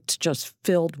 Yeah. It's just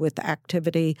filled with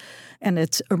activity, and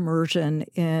it's immersion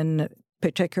in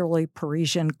particularly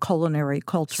Parisian culinary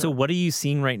culture. So what are you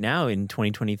seeing right now in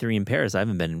 2023 in Paris? I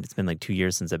haven't been. It's been like 2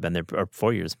 years since I've been there, or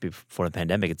 4 years before the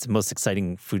pandemic. It's the most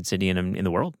exciting food city in the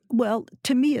world. Well,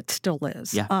 to me, it still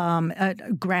is. Yeah.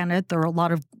 Granted, there are a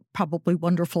lot of probably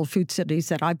wonderful food cities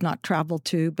that I've not traveled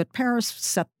to, but Paris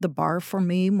set the bar for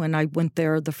me when I went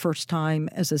there the first time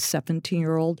as a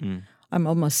 17-year-old. I'm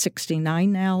almost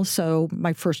 69 now, so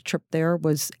my first trip there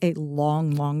was a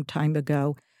long, long time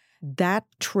ago. That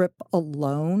trip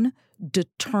alone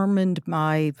determined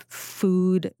my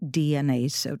food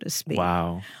DNA, so to speak.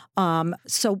 Wow.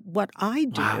 So what I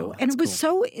do, Wow, and it was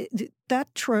cool.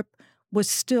 that trip was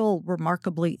still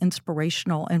remarkably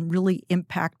inspirational and really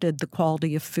impacted the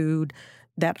quality of food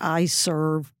that I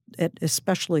serve. It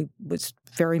especially was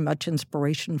very much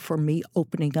inspiration for me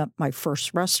opening up my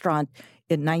first restaurant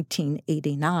in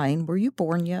 1989. Were you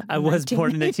born yet? I was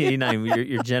born in 1989.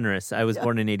 You're generous. I was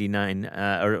born in 89,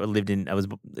 or lived in. I was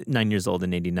 9 years old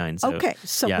in 89. So, okay,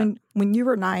 so yeah. when you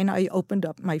were 9, I opened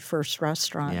up my first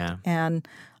restaurant. Yeah. And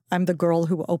I'm the girl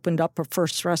who opened up her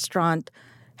first restaurant,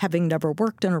 having never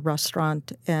worked in a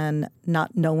restaurant and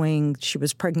not knowing she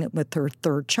was pregnant with her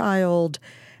third child.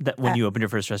 That when you opened your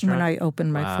first restaurant? When I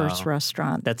opened my first Wow.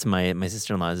 restaurant. That's my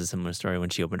sister-in-law has a similar story. When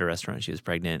she opened a restaurant, she was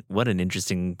pregnant. What an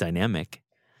interesting dynamic.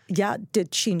 Yeah.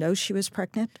 Did she know she was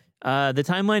pregnant? The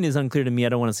timeline is unclear to me. I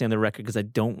don't want to say on the record because I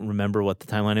don't remember what the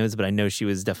timeline is, but I know she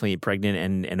was definitely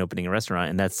pregnant and opening a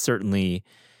restaurant. And that's certainly,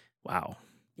 wow.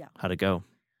 Yeah. How'd it go?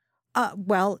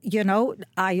 Well,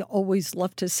 I always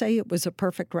love to say it was a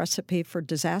perfect recipe for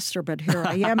disaster, but here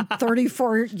I am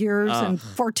 34 years and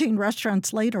 14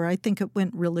 restaurants later. I think it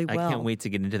went really well. I can't wait to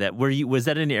get into that. Was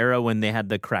that an era when they had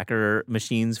the cracker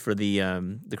machines for the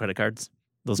credit cards?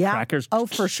 Those crackers? Oh,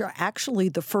 for sure. Actually,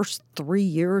 the first 3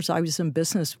 years I was in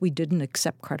business, we didn't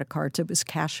accept credit cards. It was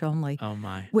cash only. Oh,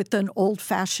 my. With an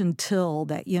old-fashioned till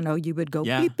that, you would go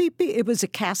beep, beep, beep. It was a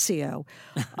Casio.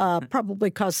 Probably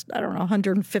cost, I don't know,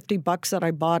 $150 that I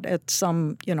bought at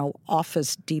some,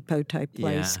 Office Depot type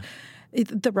place. Yeah.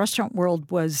 The restaurant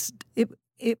world was,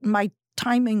 my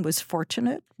timing was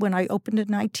fortunate when I opened in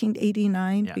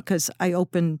 1989 because I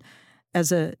opened as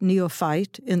a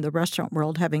neophyte in the restaurant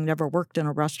world, having never worked in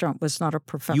a restaurant, was not a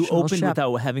professional You opened chef.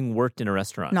 without having worked in a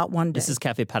restaurant? Not one day. This is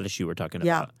Café Pas de Choux we're talking about.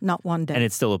 Yeah, not one day. And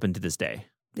it's still open to this day?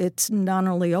 It's not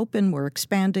only open, we're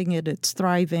expanding it. It's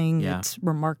thriving. Yeah. It's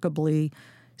remarkably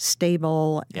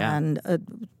stable. Yeah. And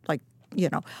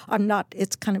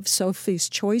it's kind of Sophie's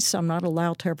choice. I'm not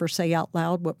allowed to ever say out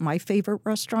loud what my favorite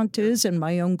restaurant is in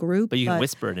my own group. But you can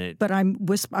whisper in it. But I'm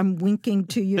winking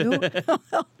to you.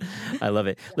 I love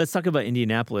it. Let's talk about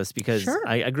Indianapolis because Sure.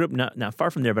 I grew up not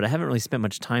far from there, but I haven't really spent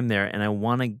much time there. And I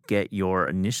want to get your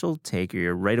initial take or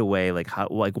your right away,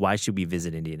 why should we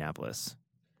visit Indianapolis?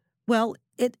 Well,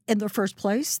 in the first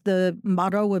place, the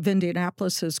motto of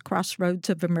Indianapolis is Crossroads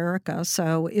of America.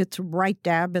 So it's right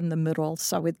dab in the middle.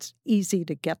 So it's easy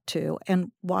to get to.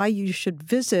 And why you should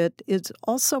visit is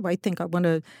also, I think I want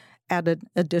to add an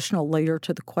additional layer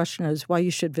to the question is why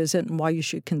you should visit and why you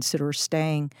should consider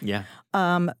staying. Yeah.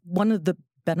 One of the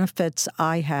benefits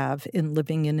I have in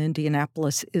living in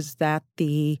Indianapolis is that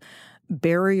the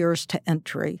barriers to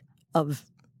entry of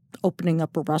opening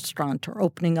up a restaurant or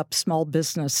opening up small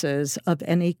businesses of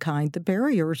any kind, the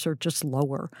barriers are just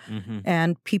lower. Mm-hmm.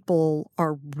 And people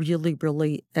are really,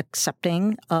 really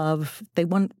accepting of they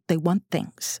want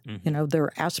things. Mm-hmm.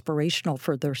 They're aspirational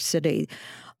for their city.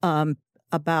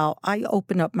 I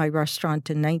opened up my restaurant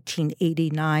in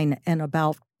 1989, and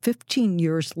about 15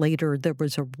 years later, there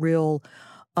was a real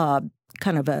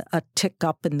kind of a tick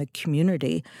up in the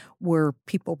community where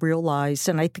people realized,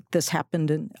 and I think this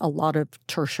happened in a lot of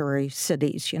tertiary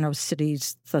cities,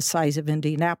 cities the size of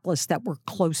Indianapolis that were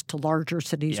close to larger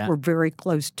cities, were very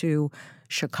close to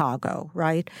Chicago,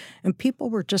 right? And people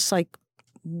were just like,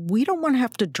 we don't want to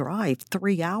have to drive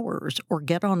 3 hours or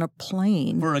get on a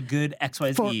plane. For a good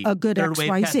XYZ. For a good Third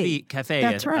XYZ. Wave Cafe,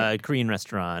 That's right. a Korean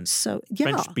restaurant, So,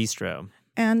 yeah. French bistro.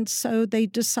 And so they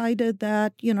decided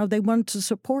that, they wanted to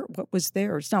support what was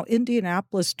theirs. Now,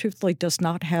 Indianapolis, truthfully, does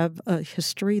not have a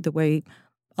history the way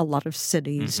a lot of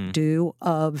cities do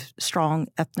of strong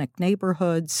ethnic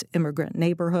neighborhoods, immigrant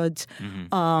neighborhoods.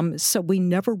 So we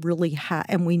never really had,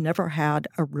 and we never had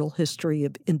a real history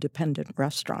of independent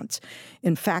restaurants.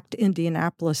 In fact,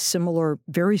 Indianapolis,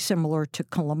 very similar to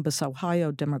Columbus,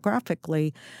 Ohio,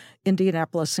 demographically,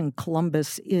 Indianapolis and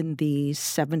Columbus in the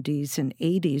 70s and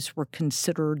 80s were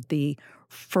considered the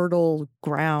fertile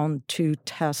ground to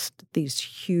test these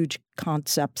huge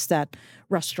concepts that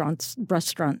restaurant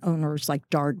owners like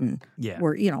Darden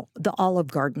were, the Olive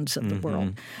Gardens of the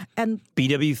world. And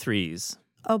BW3s.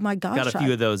 Oh, my gosh. Got a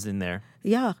few of those in there.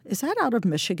 Yeah. Is that out of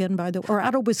Michigan, by the way, or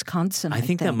out of Wisconsin? I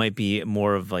think that might be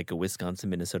more of like a Wisconsin,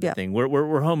 Minnesota thing.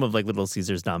 We're home of like Little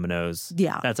Caesars, Domino's.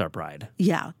 Yeah. That's our pride.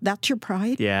 Yeah. That's your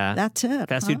pride? Yeah. That's it.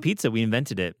 Fast food pizza. We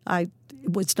invented it.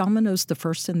 Was Domino's the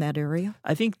first in that area?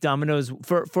 I think Domino's,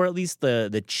 for at least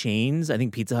the chains, I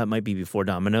think Pizza Hut might be before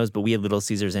Domino's, but we had Little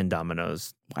Caesars and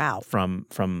Domino's. Wow. From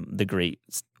the great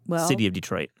city of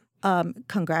Detroit.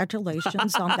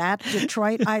 Congratulations on that,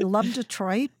 Detroit. I love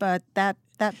Detroit, but that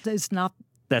is not.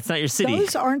 That's not your city.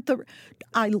 Those aren't the.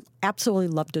 I absolutely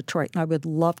love Detroit, and I would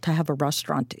love to have a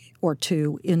restaurant or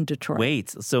two in Detroit. Wait,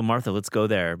 so Martha, let's go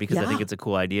there because I think it's a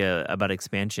cool idea about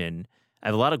expansion. I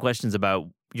have a lot of questions about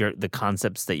the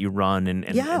concepts that you run and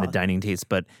the dining taste,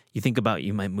 but you think about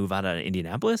you might move out of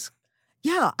Indianapolis?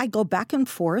 Yeah, I go back and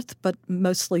forth, but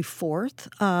mostly forth.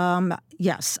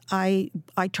 Yes, I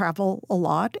travel a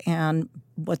lot, and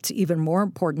what's even more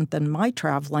important than my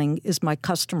traveling is my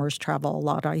customers travel a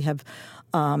lot. I have,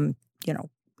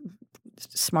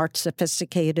 smart,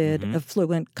 sophisticated,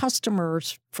 affluent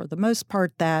customers for the most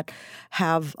part that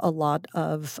have a lot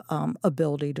of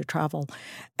ability to travel.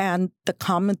 And the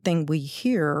common thing we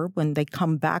hear when they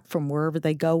come back from wherever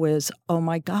they go is, oh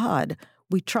my God,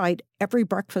 we tried every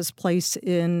breakfast place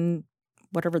in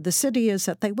whatever the city is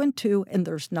that they went to, and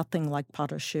there's nothing like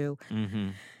pot au choux.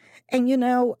 And,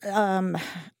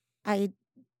 I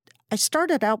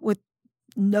started out with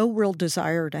no real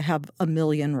desire to have 1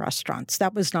 million restaurants.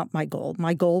 That was not my goal.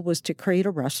 My goal was to create a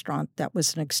restaurant that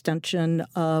was an extension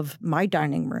of my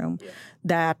dining room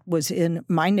that was in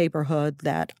my neighborhood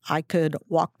that I could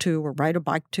walk to or ride a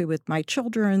bike to with my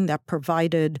children, that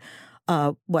provided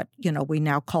what we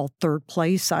now call third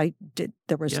place.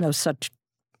 There was no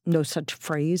such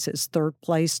phrase as third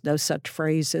place, no such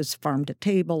phrase as farm to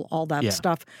table, all that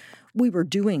stuff. We were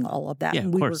doing all of that,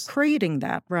 and we were creating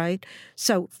that, right?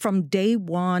 So from day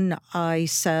one, I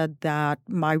said that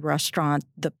my restaurant,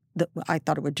 I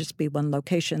thought it would just be one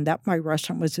location, that my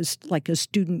restaurant was like a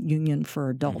student union for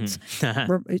adults.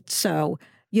 So,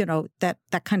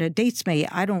 that kind of dates me.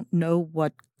 I don't know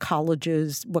what college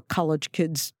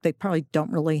kids, they probably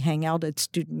don't really hang out at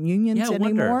student unions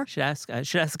anymore. Should ask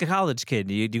a college kid.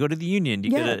 Do you go to the union?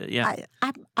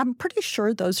 I'm pretty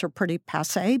sure those are pretty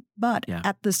passe, but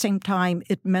at the same time,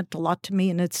 it meant a lot to me,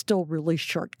 and it's still really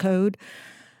short code.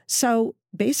 So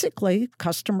basically,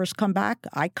 customers come back,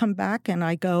 I come back, and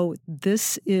I go,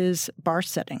 this is bar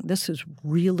setting. This is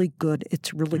really good.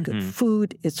 It's really good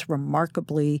food. It's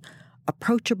remarkably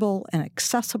approachable and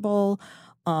accessible.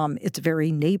 It's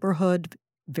very neighborhood,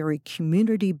 very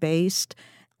community-based,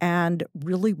 and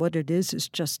really what it is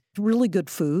just really good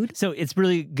food. So it's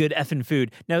really good effing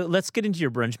food. Now, let's get into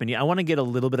your brunch menu. I want to get a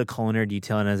little bit of culinary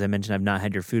detail, and as I mentioned, I've not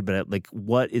had your food, but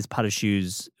what is Pot au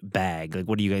Choux's bag?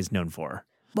 What are you guys known for?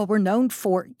 Well, we're known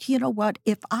for, you know what,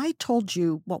 if I told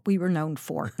you what we were known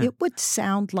for, it would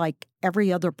sound like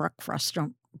every other breakfast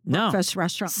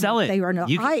restaurant. Sell it. They are known.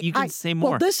 You can say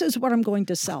more. Well, this is what I'm going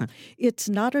to sell. It's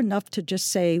not enough to just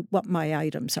say what my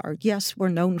items are. Yes, we're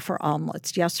known for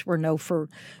omelets. Yes, we're known for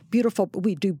beautiful.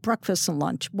 We do breakfast and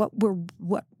lunch. What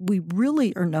we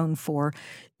really are known for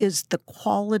is the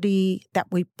quality that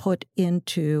we put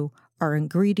into our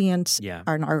ingredients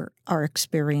and our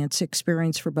experience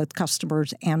for both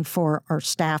customers and for our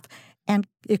staff, and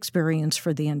experience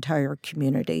for the entire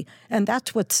community. And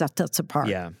that's what sets us apart.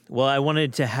 Yeah. Well, I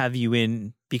wanted to have you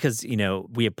in because,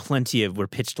 we have we're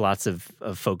pitched lots of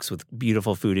folks with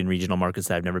beautiful food in regional markets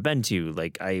that I've never been to.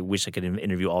 I wish I could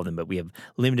interview all of them, but we have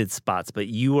limited spots. But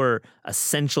you are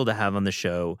essential to have on the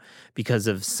show because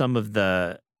of some of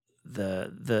the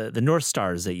North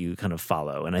Stars that you kind of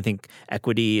follow. And I think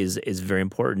equity is very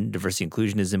important. Diversity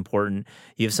inclusion is important.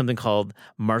 You have something called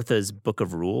Martha's Book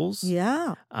of Rules.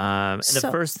 Yeah. The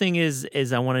first thing is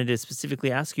I wanted to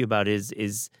specifically ask you about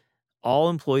is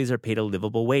all employees are paid a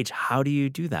livable wage. How do you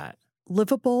do that?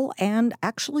 Livable and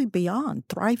actually beyond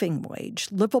thriving wage.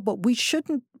 Livable. We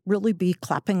shouldn't really be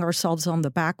clapping ourselves on the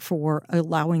back for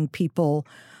allowing people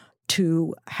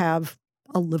to have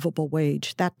a livable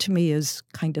wage. That to me is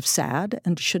kind of sad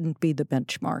and shouldn't be the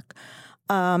benchmark.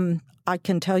 I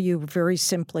can tell you very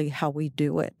simply how we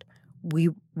do it. We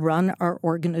run our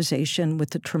organization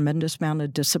with a tremendous amount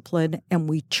of discipline, and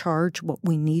we charge what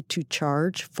we need to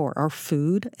charge for our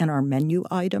food and our menu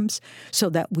items so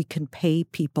that we can pay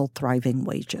people thriving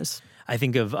wages. I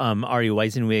think of Ari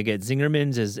Weisenwig at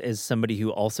Zingerman's as somebody who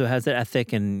also has that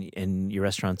ethic, and your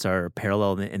restaurants are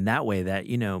parallel in that way that,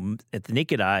 at the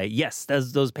naked eye, yes,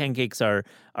 those pancakes are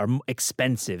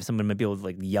expensive. Someone might be able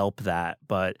to Yelp that,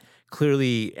 but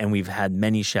clearly, and we've had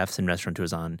many chefs and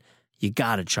restaurateurs on, you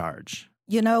got to charge.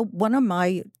 One of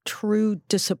my true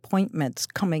disappointments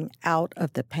coming out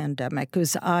of the pandemic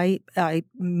was I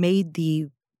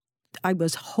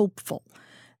was hopeful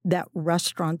that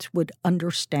restaurants would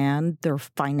understand their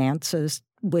finances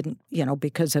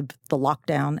because of the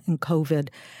lockdown and COVID,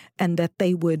 and that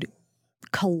they would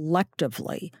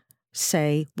collectively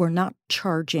say, we're not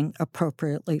charging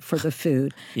appropriately for the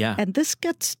food. Yeah. And this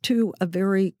gets to a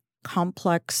very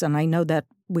complex, and I know that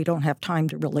we don't have time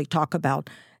to really talk about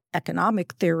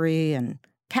economic theory and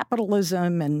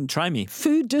capitalism and Try me.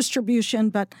 Food distribution,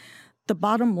 but the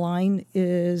bottom line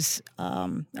is,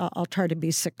 I'll try to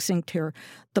be succinct here.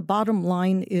 The bottom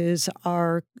line is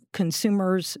our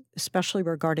consumers, especially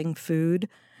regarding food,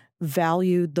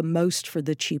 value the most for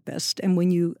the cheapest. And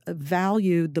when you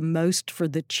value the most for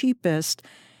the cheapest,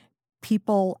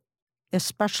 people,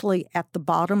 especially at the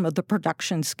bottom of the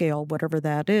production scale, whatever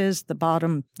that is, the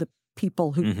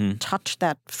people who touch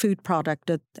that food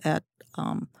product at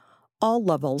all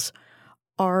levels,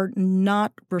 are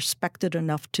not respected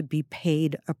enough to be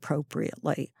paid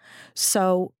appropriately.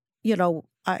 So,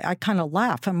 I kind of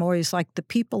laugh. I'm always like, the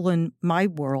people in my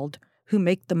world who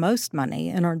make the most money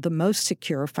and are the most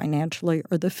secure financially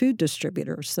are the food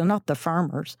distributors. They're not the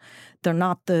farmers. They're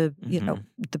not the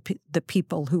the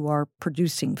people who are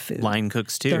producing food. Line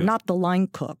cooks too. They're not the line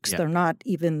cooks. Yeah. They're not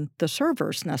even the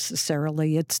servers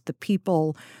necessarily. It's the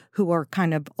people who are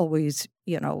kind of always,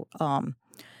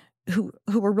 who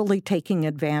are really taking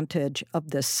advantage of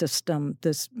this system,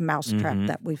 this mousetrap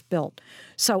that we've built.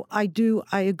 So I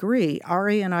agree.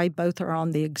 Ari and I both are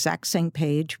on the exact same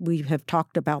page. We have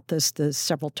talked about this the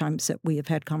several times that we have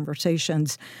had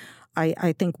conversations.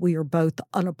 I think we are both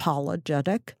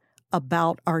unapologetic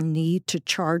about our need to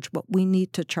charge what we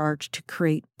need to charge to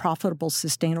create profitable,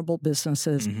 sustainable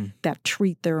businesses that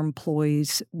treat their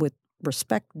employees with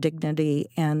respect, dignity,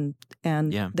 and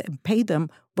pay them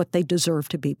what they deserve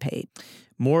to be paid.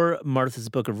 More Martha's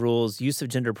Book of Rules, use of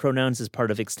gender pronouns is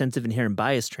part of extensive inherent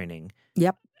bias training.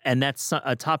 Yep. And that's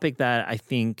a topic that I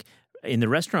think in the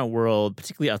restaurant world,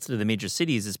 particularly outside of the major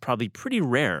cities, is probably pretty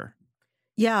rare.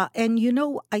 Yeah, and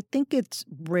I think it's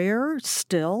rare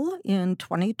still in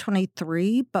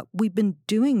 2023, but we've been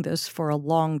doing this for a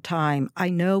long time. I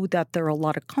know that there are a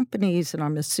lot of companies, and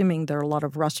I'm assuming there are a lot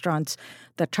of restaurants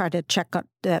that try to check out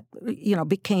that,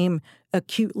 became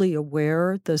acutely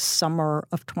aware this summer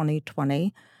of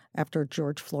 2020 after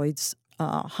George Floyd's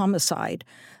homicide,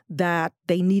 that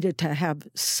they needed to have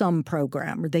some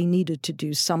program or they needed to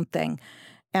do something.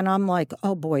 And I'm like,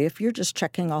 oh boy, if you're just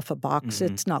checking off a box,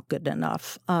 it's not good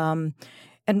enough. And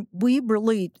we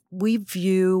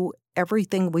view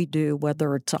everything we do,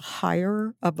 whether it's a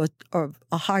hire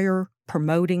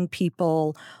promoting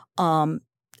people,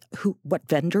 what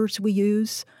vendors we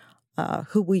use,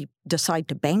 who we decide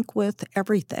to bank with,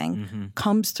 everything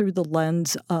comes through the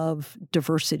lens of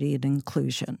diversity and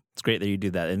inclusion. It's great that you do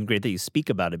that, and great that you speak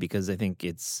about it, because I think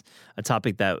it's a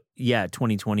topic that,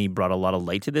 2020 brought a lot of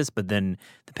light to this, but then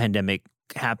the pandemic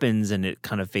happens and it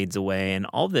kind of fades away, and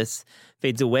all this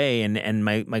fades away. And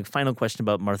my final question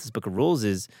about Martha's Book of Rules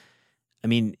is,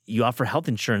 you offer health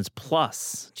insurance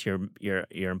plus to your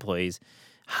employees.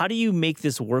 How do you make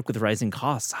this work with rising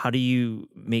costs? How do you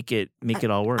make it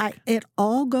all work? It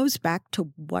all goes back to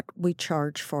what we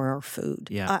charge for our food.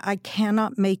 Yeah. I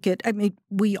cannot make it.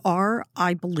 We are,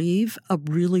 I believe, a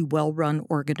really well-run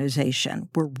organization.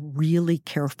 We're really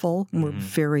careful and we're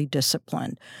very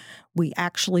disciplined. We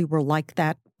actually were like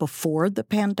that before the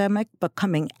pandemic, but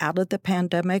coming out of the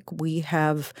pandemic, we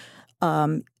have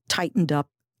tightened up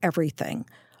everything.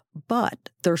 But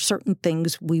there are certain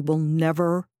things we will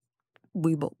never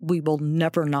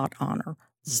not honor.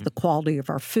 It's the quality of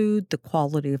our food, the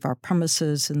quality of our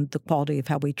premises, and the quality of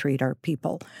how we treat our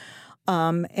people.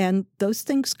 And those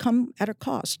things come at a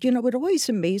cost. It always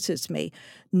amazes me.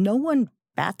 No one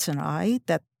bats an eye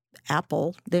that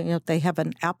Apple, they have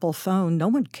an Apple phone. No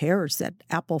one cares that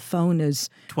Apple phone is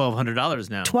 $1,200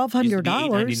 now. $1,200.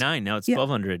 $899. Now it's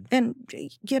 $1,200. And,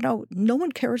 no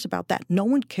one cares about that. No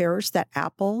one cares that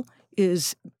Apple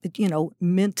is,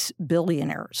 mint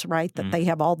billionaires, right? That they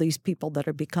have all these people that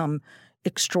have become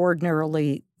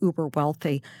extraordinarily uber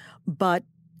wealthy. But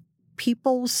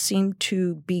people seem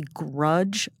to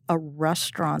begrudge a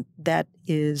restaurant that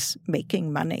is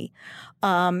making money.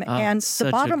 And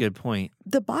such a good point.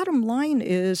 The bottom line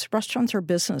is restaurants are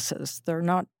businesses.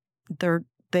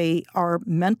 They are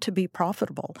meant to be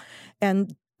profitable.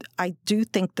 And I do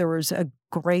think there is a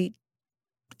great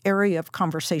area of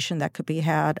conversation that could be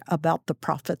had about the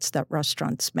profits that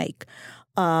restaurants make.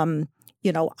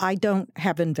 I don't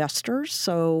have investors,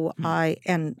 so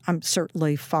I'm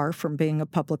certainly far from being a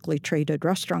publicly traded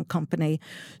restaurant company.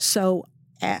 So,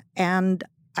 and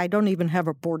I don't even have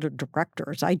a board of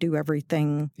directors. I do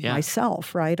everything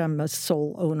myself, right? I'm a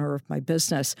sole owner of my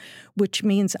business, which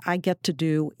means I get to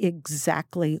do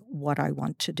exactly what I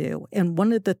want to do. And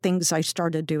one of the things I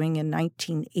started doing in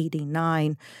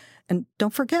 1989, and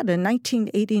don't forget, in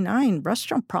 1989,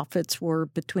 restaurant profits were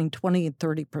between 20 and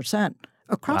 30%.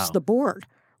 Across the board,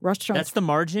 restaurants. That's the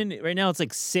margin right now. It's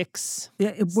like 6.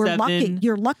 We're 7. lucky.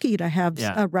 You're lucky to have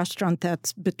a restaurant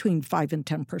that's between 5 and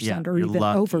 10%, or even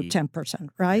over 10%,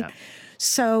 right? Yeah.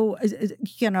 So,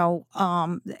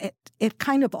 it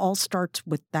kind of all starts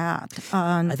with that.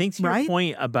 I think to your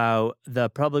point about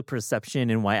the public perception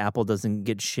and why Apple doesn't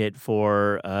get shit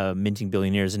for minting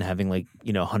billionaires and having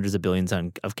hundreds of billions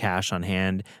of cash on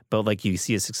hand, but you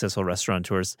see a successful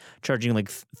restaurateurs charging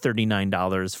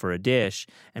 $39 for a dish,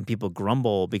 and people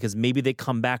grumble because maybe they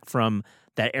come back from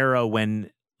that era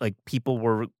when people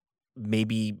were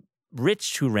maybe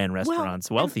rich who ran restaurants,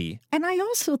 wealthy. And I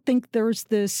also think there's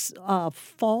this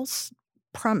false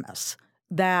premise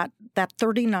that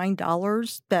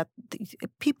 $39, that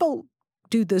people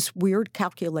do this weird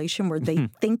calculation where they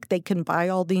think they can buy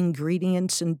all the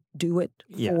ingredients and do it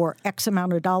for X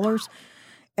amount of dollars.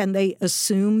 And they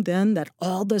assume then that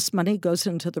all this money goes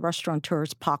into the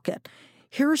restaurateur's pocket.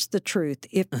 Here's the truth.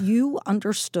 If you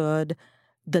understood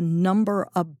the number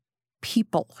of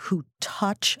people who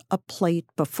touch a plate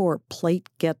before a plate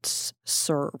gets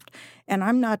served. And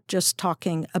I'm not just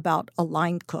talking about a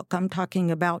line cook. I'm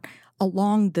talking about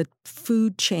along the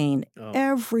food chain,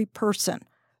 every person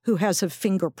who has a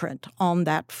fingerprint on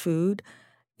that food.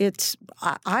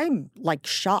 I'm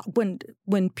shocked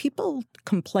when people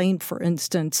complain, for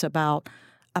instance, about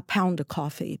a pound of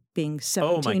coffee being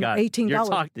 $17 or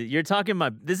 $18. You're talking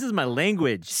this is my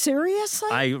language. Seriously?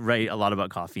 I write a lot about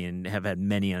coffee and have had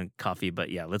many on coffee, but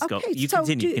let's go.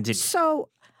 Continue. So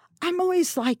I'm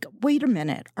always like, wait a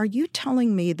minute. Are you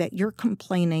telling me that you're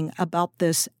complaining about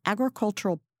this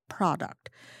agricultural product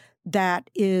that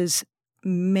is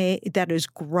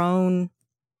grown,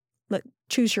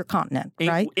 choose your continent,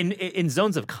 right? In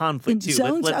zones of conflict, too.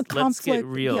 Let's get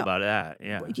real about that.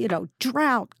 Yeah.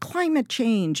 Drought, climate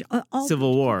change,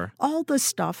 Civil War, all this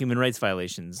stuff. Human rights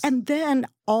violations. And then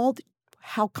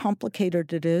how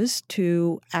complicated it is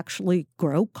to actually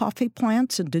grow coffee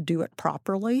plants and to do it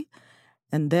properly.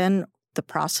 And then the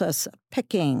process of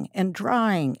picking and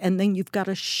drying, and then you've got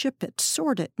to ship it,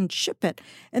 sort it, and ship it.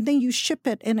 And then you ship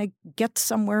it, and it gets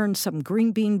somewhere, and some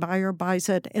green bean buyer buys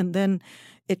it, and then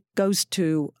it goes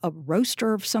to a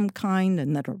roaster of some kind,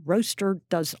 and then a roaster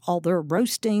does all their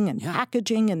roasting and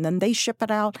packaging, and then they ship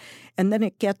it out, and then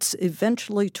it gets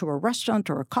eventually to a restaurant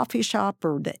or a coffee shop,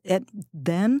 or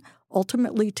then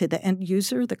ultimately to the end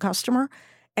user, the customer,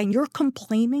 and you're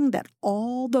complaining that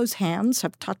all those hands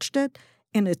have touched it,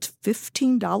 and it's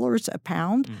 $15 a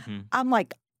pound. Mm-hmm. I'm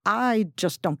like, I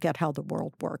just don't get how the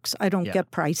world works. I don't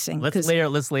get pricing.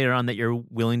 Let's layer on that you're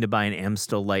willing to buy an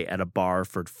Amstel Light at a bar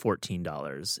for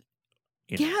 $14.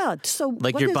 Yeah. So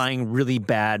you're buying really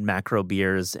bad macro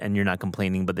beers and you're not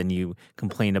complaining, but then you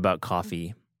complain about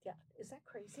coffee. Yeah. Is that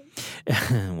crazy?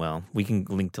 Well, we can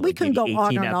link to we can go 18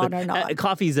 on and on and on.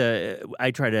 Coffee's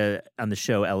I try to, on the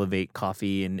show, elevate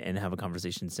coffee and have a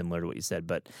conversation similar to what you said,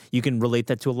 but you can relate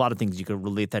that to a lot of things. You could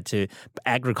relate that to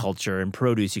agriculture and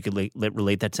produce. You could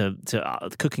relate that to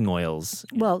cooking oils.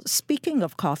 Well, speaking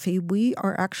of coffee, we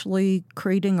are actually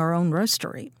creating our own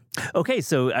roastery. Okay,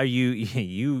 so are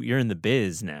you're in the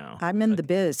biz now? I'm in the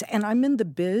biz, and I'm in the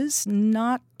biz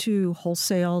not to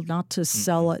wholesale, not to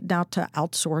sell it, not to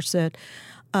outsource it.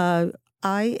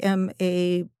 I am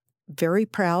a very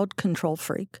proud control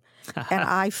freak, and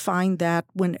I find that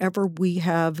whenever we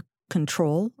have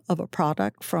control of a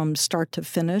product from start to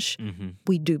finish,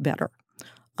 we do better.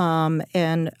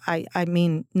 And I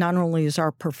mean, not only is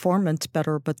our performance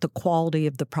better, but the quality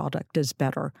of the product is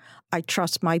better. I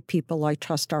trust my people. I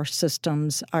trust our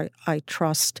systems. I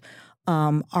trust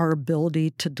our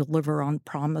ability to deliver on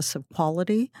promise of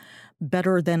quality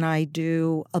better than I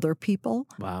do other people.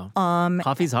 Wow.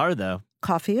 Coffee's hard, though.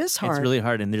 Coffee is hard. It's really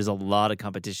hard, and there's a lot of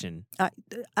competition.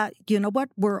 You know what?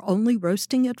 We're only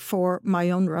roasting it for my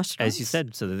own restaurant. As you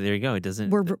said, so there you go. It doesn't.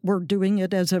 We're doing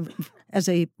it as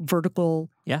a vertical.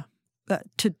 Yeah.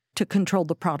 To control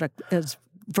the product as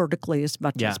vertically as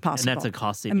much as possible. And that's a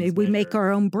cost I savings mean, we measure. make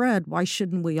our own bread. Why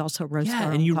shouldn't we also roast our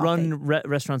own and you coffee? run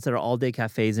restaurants that are all-day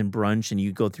cafes and brunch, and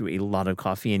you go through a lot of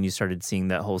coffee, and you started seeing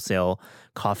that wholesale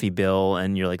coffee bill,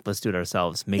 and you're like, let's do it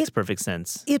ourselves. Makes perfect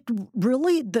sense. It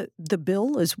really, the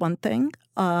bill is one thing.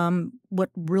 What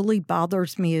really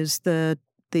bothers me is the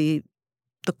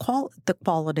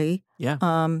quality.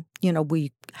 Yeah.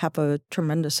 We have a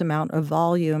tremendous amount of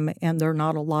volume, and there are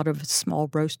not a lot of small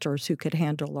roasters who could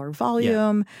handle our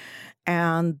volume.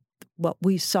 Yeah. And what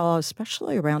we saw,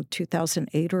 especially around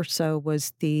 2008 or so,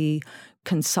 was the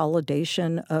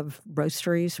consolidation of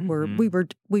roasteries. Where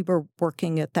we were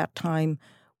working at that time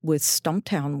with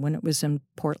Stumptown when it was in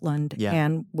Portland,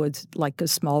 and was like a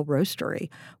small roastery.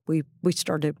 We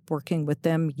started working with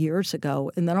them years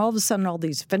ago, and then all of a sudden, all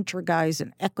these venture guys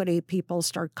and equity people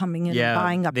start coming in and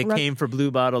buying up. They came for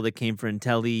Blue Bottle, they came for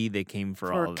Intelli, they came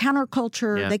for all of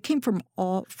Counterculture. Yeah. They came for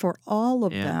all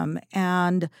of them,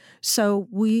 and so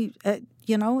we,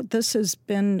 this has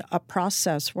been a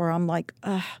process where I'm like,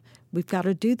 we've got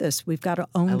to do this. We've got to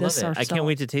own this ourselves. I can't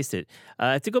wait to taste it.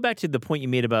 To go back to the point you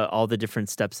made about all the different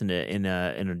steps in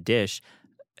a dish,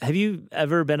 have you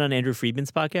ever been on Andrew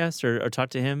Friedman's podcast or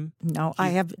talked to him? No,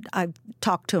 I've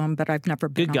talked to him, but I've never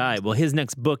been. Good guy. Well, his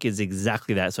next book is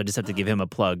exactly that, so I just have to give him a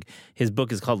plug. His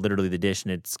book is called Literally the Dish,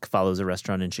 and it follows a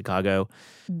restaurant in Chicago.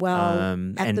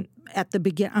 Well, at the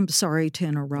beginning, I'm sorry to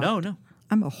interrupt. No.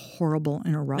 I'm a horrible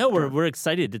interrupter. No, we're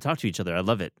excited to talk to each other. I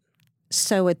love it.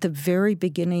 So at the very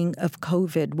beginning of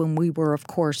COVID, when we were, of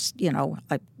course,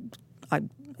 I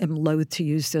am loath to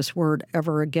use this word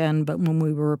ever again, but when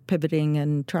we were pivoting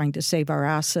and trying to save our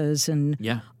asses and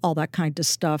all that kind of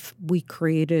stuff, we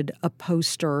created a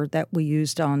poster that we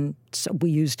used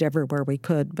everywhere we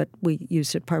could, but we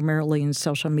used it primarily in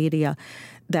social media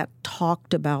that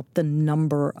talked about the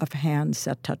number of hands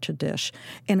that touch a dish.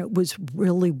 And it was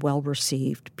really well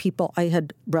received. I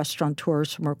had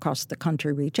restaurateurs from across the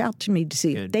country reach out to me to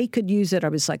see if they could use it. I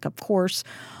was like, of course.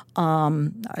 I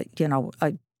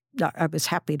was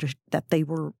happy that they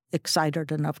were excited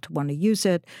enough to want to use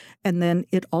it. And then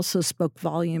it also spoke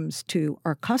volumes to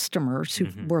our customers who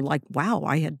were like, wow,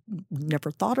 I had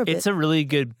never thought of it. It's a really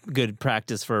good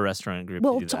practice for a restaurant group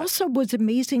to do that. Also was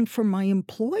amazing for my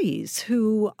employees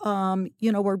who,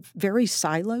 were very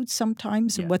siloed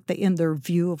sometimes in their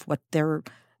view of what their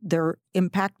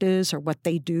impact is or what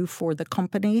they do for the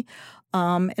company.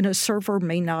 And a server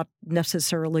may not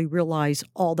necessarily realize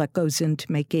all that goes into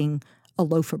making a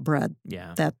loaf of bread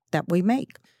that we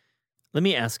make. Let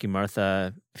me ask you,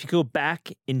 Martha, if you go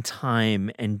back in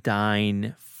time and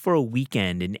dine for a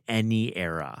weekend in any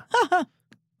era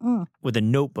with a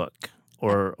notebook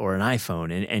or an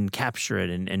iPhone and capture it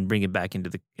and bring it back into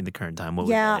the current time, what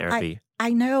would that era be?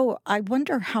 I know. I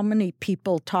wonder how many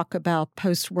people talk about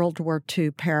post-World War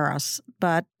II Paris,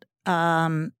 but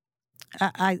I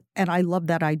love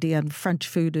that idea, and French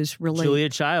food is really... Julia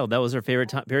Child, that was her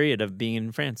favorite period of being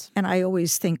in France. And I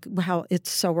always think how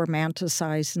it's so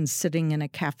romanticized and sitting in a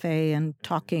cafe and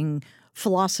talking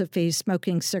philosophy,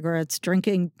 smoking cigarettes,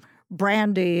 drinking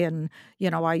brandy. And,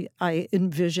 I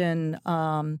envision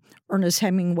Ernest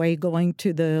Hemingway going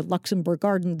to the Luxembourg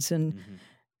Gardens and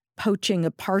poaching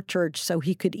a partridge so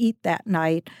he could eat that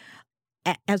night.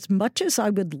 As much as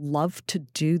I would love to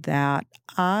do that,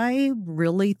 I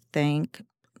really think,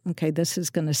 this is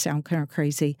going to sound kind of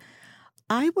crazy,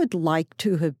 I would like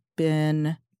to have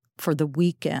been, for the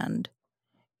weekend,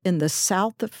 in the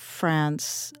south of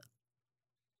France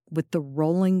with the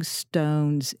Rolling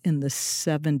Stones in the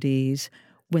 70s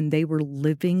when they were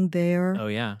living there. Oh,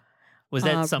 yeah. Was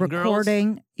that some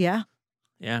recording? Girls? Yeah.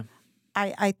 Yeah.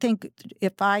 I think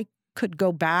if I could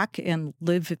go back and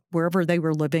live wherever they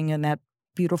were living in that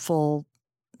beautiful,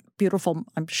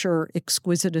 I'm sure,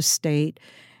 exquisite estate.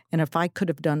 And if I could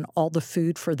have done all the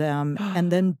food for them and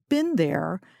then been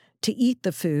there to eat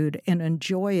the food and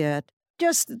enjoy it,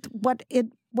 just what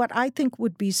I think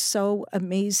would be so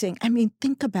amazing. I mean,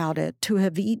 think about it, to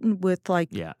have eaten with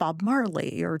Bob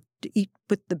Marley or to eat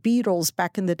with the Beatles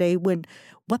back in the day when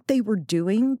what they were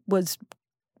doing was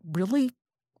really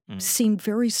seemed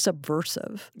very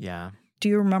subversive. Yeah. Do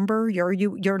you remember?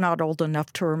 You're not old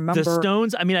enough to remember. The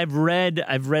Stones, I mean, I've read,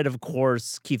 of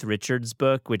course, Keith Richards'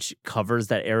 book, which covers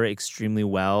that era extremely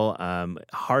well.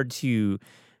 Hard to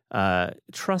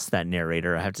trust that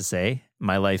narrator, I have to say.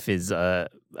 My life is a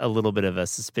little bit of a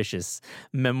suspicious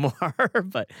memoir,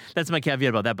 but that's my caveat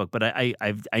about that book. But I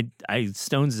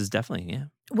Stones is definitely,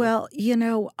 Well,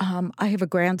 I have a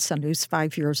grandson who's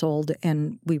 5 years old,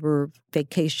 and we were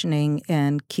vacationing,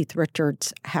 and Keith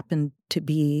Richards happened to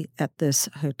be at this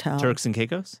hotel. Turks and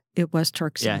Caicos? It was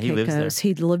Turks and Caicos. He lives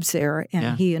there. He lives there, and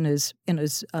Yeah. he and his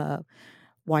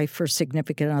wife or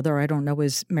significant other, I don't know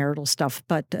his marital stuff,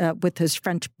 but with his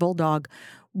French bulldog,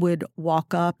 would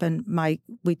walk up, and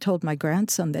we told my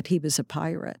grandson that he was a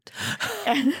pirate.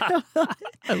 I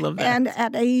love that. And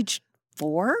at age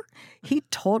 4, he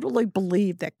totally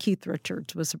believed that Keith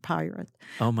Richards was a pirate.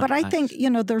 Oh my But I gosh.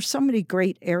 think, there's so many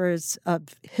great eras of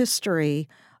history,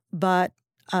 but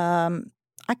I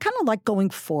kind of like going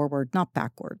forward, not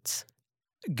backwards.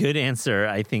 Good answer.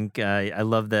 I think I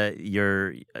love that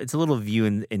it's a little view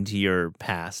into your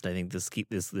past. I think this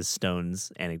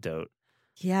Stones anecdote.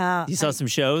 Yeah. You saw some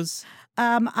shows?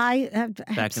 I have Back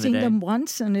in the seen day? them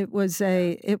once, and it was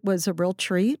a real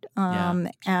treat.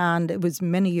 And it was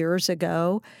many years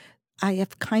ago. I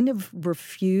have kind of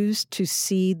refused to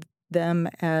see them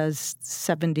as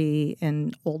 70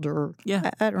 and older.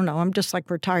 Yeah. I don't know. I'm just like,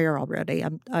 retire already.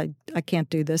 I can't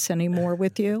do this anymore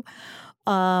with you.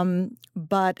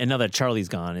 But And now that Charlie's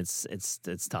gone, it's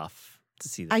tough to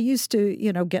see that. I used to,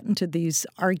 get into these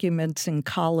arguments in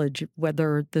college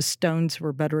whether the Stones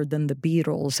were better than the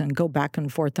Beatles, and go back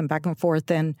and forth and back and forth.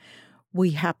 And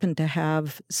we happened to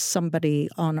have somebody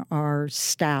on our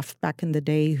staff back in the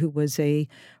day who was a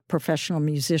professional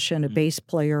musician, a bass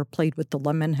player, played with the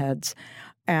Lemonheads.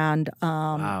 And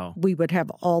Wow. we would have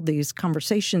all these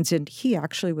conversations. And he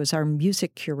actually was our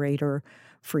music curator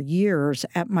for years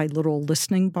at my little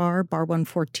listening bar, Bar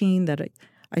 114, that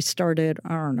I started,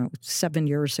 7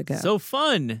 years ago. So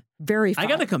fun. Very fun. I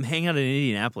got to come hang out in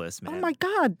Indianapolis, man. Oh my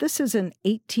God, this is an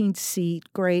 18-seat,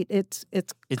 great. It's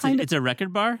It's a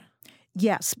record bar?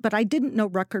 Yes, but I didn't know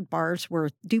record bars were.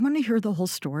 Do you want to hear the whole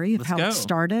story of Let's how go. it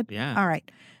started? Yeah. All right.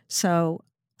 So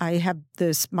I have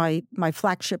my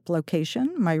flagship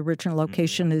location. My original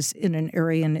location is in an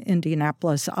area in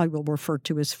Indianapolis I will refer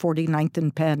to as 49th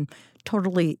and Penn.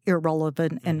 Totally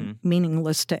irrelevant and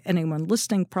meaningless to anyone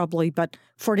listening probably, but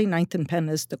 49th and Penn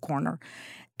is the corner.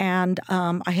 And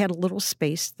I had a little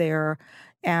space there.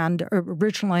 And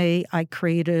originally I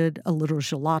created a little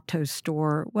gelato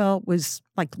store. Well, it was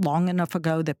like long enough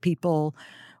ago that people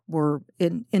were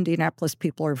in Indianapolis.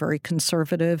 People are very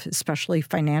conservative, especially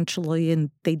financially,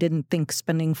 and they didn't think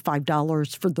spending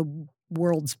 $5 for the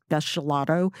world's best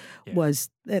gelato was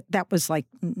like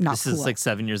not This cool. is like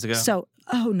 7 years ago? So,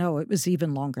 no, it was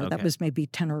even longer. That Okay. was maybe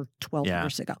 10 or 12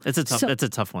 years ago. It's a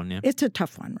tough one, yeah. It's a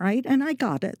tough one, right? And I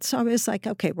got it. So I was like,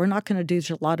 okay, we're not going to do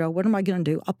gelato. What am I going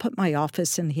to do? I'll put my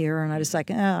office in here. And I was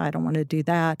like, I don't want to do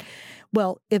that.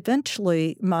 Well,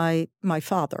 eventually my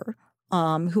father,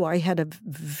 who I had a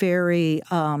very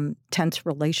tense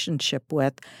relationship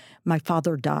with, my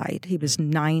father died. He was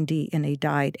 90 and he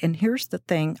died. And here's the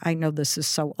thing. I know this is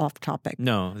so off topic.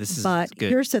 No, this is But good.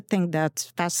 here's the thing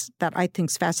that I think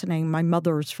is fascinating. My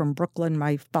mother is from Brooklyn.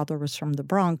 My father was from the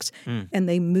Bronx. And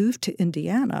they moved to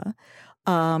Indiana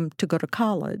to go to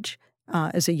college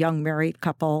as a young married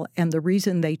couple. And the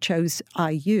reason they chose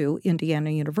IU, Indiana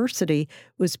University,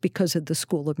 was because of the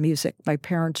School of Music. My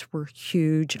parents were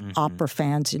huge opera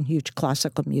fans and huge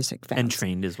classical music fans. And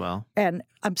trained as well. And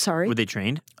I'm sorry? Were they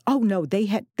trained? Oh, no.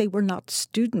 They were not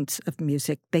students of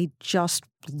music. They just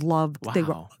loved.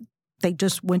 Wow. They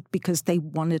just went because they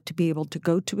wanted to be able to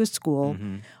go to a school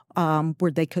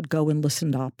where they could go and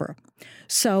listen to opera.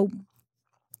 So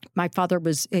my father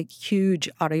was a huge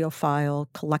audiophile,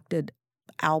 collected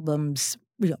albums,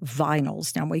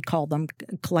 vinyls. Now we call them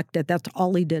collected. That's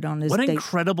all he did on his What day.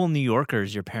 incredible New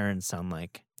Yorkers your parents sound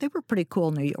like. They were pretty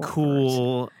cool New Yorkers.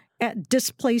 Cool.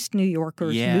 Displaced New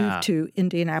Yorkers Yeah. moved to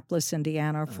Indianapolis,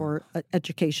 Indiana for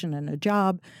education and a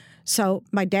job. So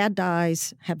my dad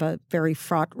dies, have a very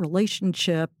fraught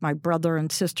relationship. My brother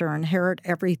and sister inherit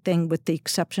everything with the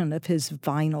exception of his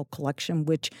vinyl collection,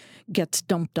 which gets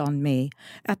dumped on me.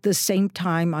 At the same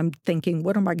time, I'm thinking,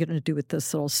 what am I going to do with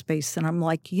this little space? And I'm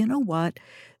like, you know what?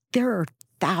 There are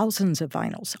thousands of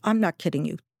vinyls. I'm not kidding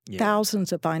you. Yeah.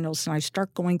 Thousands of vinyls. And I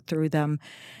start going through them.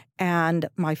 And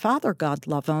my father, God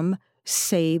love him,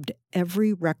 saved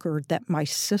every record that my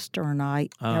sister and I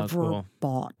ever cool.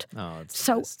 bought. Oh, it's the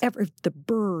So best. the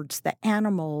birds, the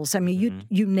animals, I mean,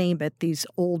 you name it, these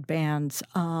old bands.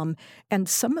 And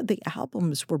some of the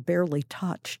albums were barely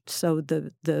touched. So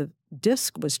the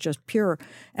disc was just pure.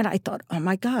 And I thought, oh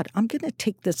my God, I'm going to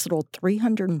take this little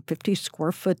 350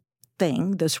 square foot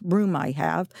thing, this room I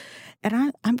have,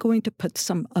 and I'm going to put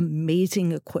some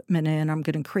amazing equipment in. I'm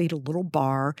going to create a little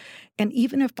bar. And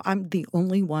even if I'm the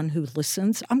only one who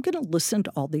listens, I'm going to listen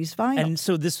to all these vinyls. And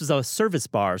so this was a service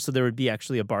bar, so there would be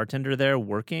actually a bartender there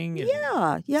working?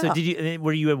 Yeah. So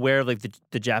were you aware of like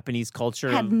the Japanese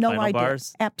culture Had of no vinyl idea.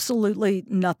 bars? Absolutely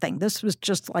nothing. This was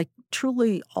just like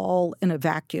truly all in a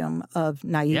vacuum of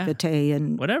naivete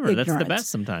and whatever. ignorance. That's the best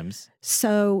sometimes.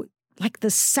 So like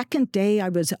the second day I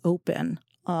was open,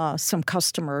 some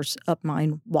customers of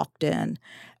mine walked in,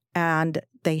 and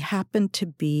they happened to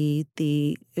be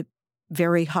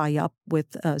very high up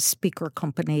with a speaker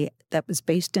company that was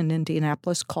based in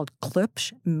Indianapolis called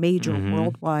Klipsch, major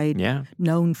worldwide,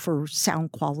 known for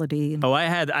sound quality. Oh, I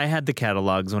had the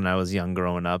catalogs when I was young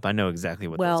growing up. I know exactly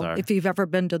what those are. Well, if you've ever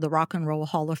been to the Rock and Roll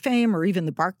Hall of Fame or even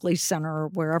the Barclays Center or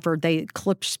wherever,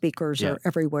 Klipsch speakers are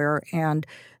everywhere. And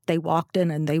they walked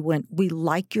in and they went, "We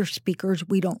like your speakers.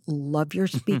 We don't love your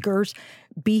speakers.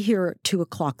 Be here at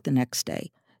 2:00 the next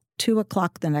day."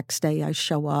 2:00 the next day, I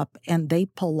show up and they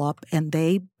pull up and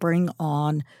they bring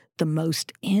on the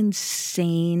most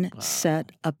insane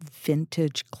set of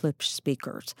vintage Klipsch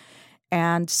speakers.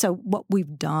 And so what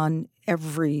we've done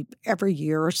every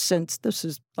year since, this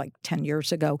is like 10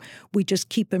 years ago, we just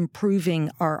keep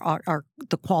improving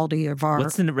the quality of our...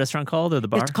 What's the restaurant called, or the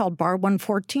bar? It's called Bar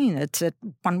 114. It's at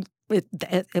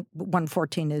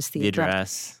 114 is the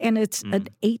address. And it's an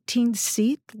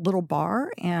 18-seat little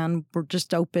bar, and we're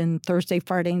just open Thursday,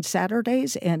 Friday, and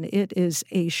Saturdays, and it is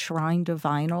a shrine to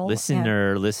vinyl.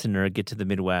 Listener, get to the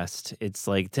Midwest. It's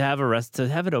like to have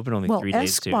it open only 3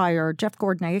 days too. Esquire, Jeff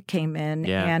Gordon came in,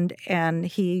 and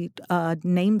he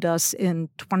named us in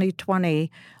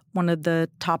 2020 one of the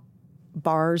top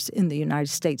bars in the United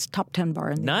States, top 10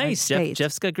 bar in the United States.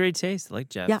 Jeff's got great taste. I like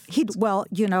Jeff. Yeah,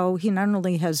 he not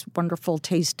only has wonderful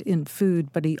taste in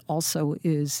food, but he also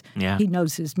he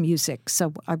knows his music.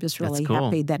 So I was really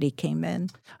happy that he came in.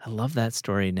 I love that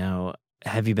story. Now,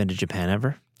 have you been to Japan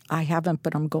ever? I haven't,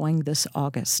 but I'm going this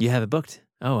August. You have it booked?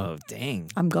 Oh, dang.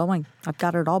 I'm going. I've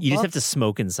got it all booked. You just have to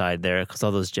smoke inside there because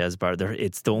all those jazz bars,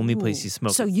 it's the only place you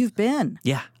smoke. So you've been?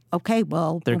 Yeah. Okay,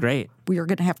 well. They're great. You're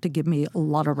going to have to give me a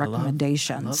lot of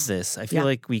recommendations. I love this. I feel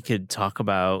like we could talk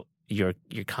about your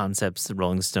concepts, the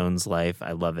Rolling Stones life.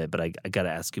 I love it, but I got to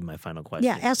ask you my final question.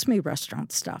 Yeah, ask me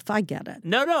restaurant stuff. I get it.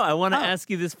 No, I want to ask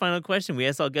you this final question. We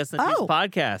ask all guests on this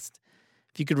podcast.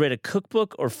 If you could write a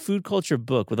cookbook or food culture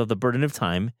book without the burden of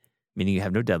time, meaning you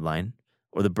have no deadline,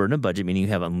 or the burden of budget, meaning you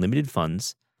have unlimited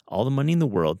funds, all the money in the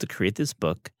world to create this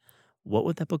book, what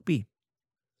would that book be?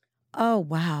 Oh,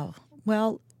 wow.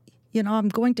 Well, I'm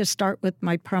going to start with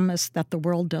my premise that the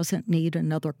world doesn't need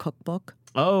another cookbook.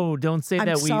 Oh, don't say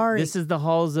that. Sorry. This is the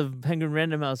halls of Penguin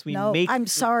Random House. I'm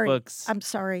sorry. Books. I'm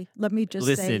sorry. Let me just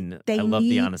Listen, say. I love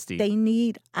the honesty.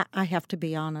 I have to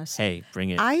be honest. Hey, bring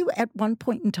it. I, at one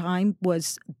point in time,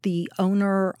 was the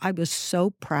owner. I was so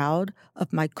proud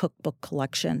of my cookbook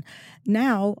collection.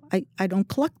 Now, I don't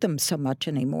collect them so much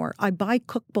anymore. I buy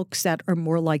cookbooks that are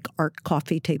more like art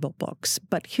coffee table books.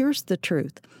 But here's the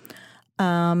truth.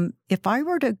 If I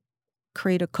were to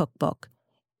create a cookbook,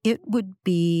 it would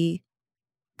be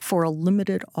for a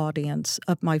limited audience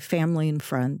of my family and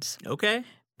friends. Okay.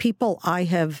 People I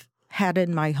have had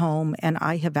in my home and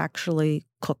I have actually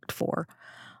cooked for.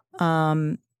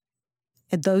 And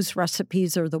those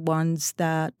recipes are the ones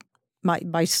that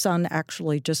my son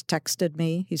actually just texted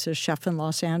me. He's a chef in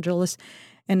Los Angeles.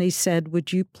 And he said,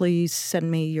 "Would you please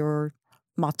send me your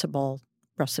matzo ball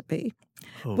recipe?"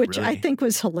 Which really? I think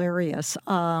was hilarious.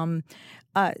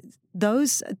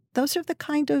 Those are the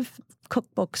kind of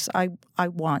cookbooks I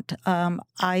want.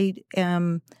 I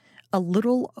am a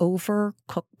little over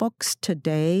cookbooks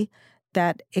today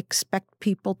that expect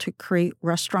people to create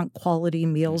restaurant quality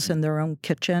meals in their own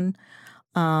kitchen.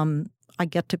 I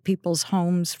get to people's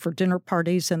homes for dinner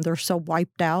parties and they're so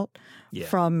wiped out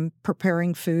from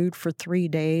preparing food for 3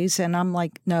 days. And I'm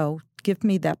like, no, give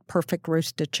me that perfect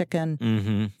roasted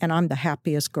chicken and I'm the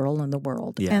happiest girl in the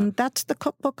world. Yeah. And that's the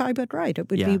cookbook I would write.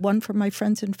 It would be one for my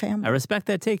friends and family. I respect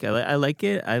that take. I like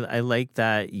it. I like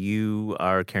that you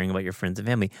are caring about your friends and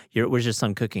family. Where's your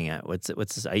son cooking at? What's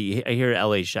this? I hear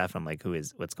LA chef. I'm like,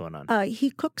 what's going on? He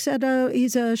cooks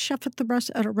he's a chef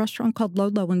at a restaurant called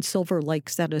Lolo in Silver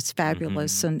Lakes that is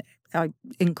fabulous. And I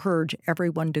encourage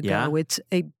everyone to go. It's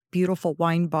a beautiful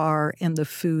wine bar, and the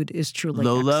food is truly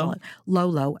excellent.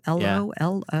 Lolo, Lolo.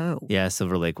 Yeah,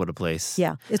 Silver Lake, what a place.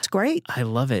 Yeah, it's great. I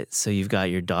love it. So you've got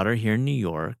your daughter here in New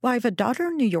York. Well, I have a daughter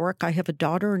in New York. I have a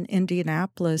daughter in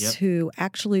Indianapolis who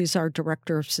actually is our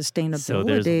director of sustainability. So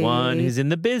there's one who's in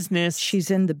the business.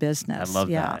 She's in the business. I love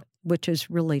that. Which is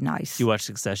really nice. Do you watch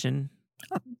Succession?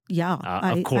 Yeah,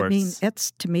 Of course. I mean,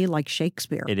 it's to me like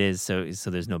Shakespeare. It is. So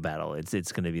there's no battle.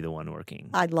 It's going to be the one working.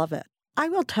 I love it. I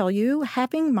will tell you,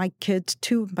 having my kids,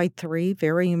 2 of my 3,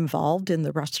 very involved in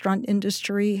the restaurant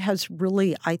industry has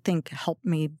really, I think, helped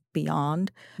me beyond.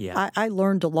 Yeah. I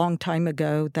learned a long time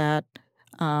ago that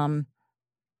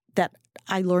that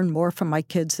I learn more from my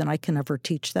kids than I can ever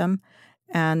teach them.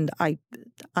 And I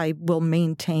will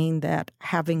maintain that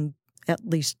having at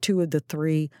least 2 of the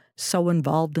 3 so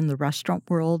involved in the restaurant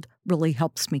world really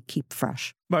helps me keep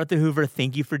fresh. Martha Hoover,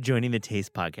 thank you for joining the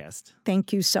Taste Podcast.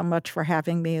 Thank you so much for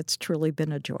having me. It's truly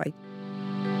been a joy.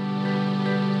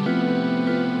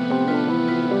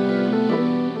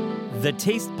 The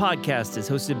Taste Podcast is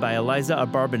hosted by Eliza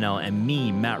Abarbanel and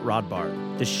me, Matt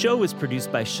Rodbard. The show is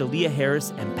produced by Shalia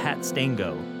Harris and Pat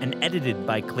Stango and edited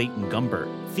by Clayton Gumbert.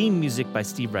 Theme music by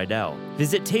Steve Rydell.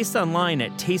 Visit Taste online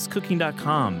at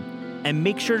tastecooking.com and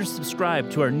make sure to subscribe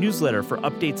to our newsletter for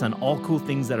updates on all cool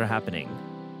things that are happening.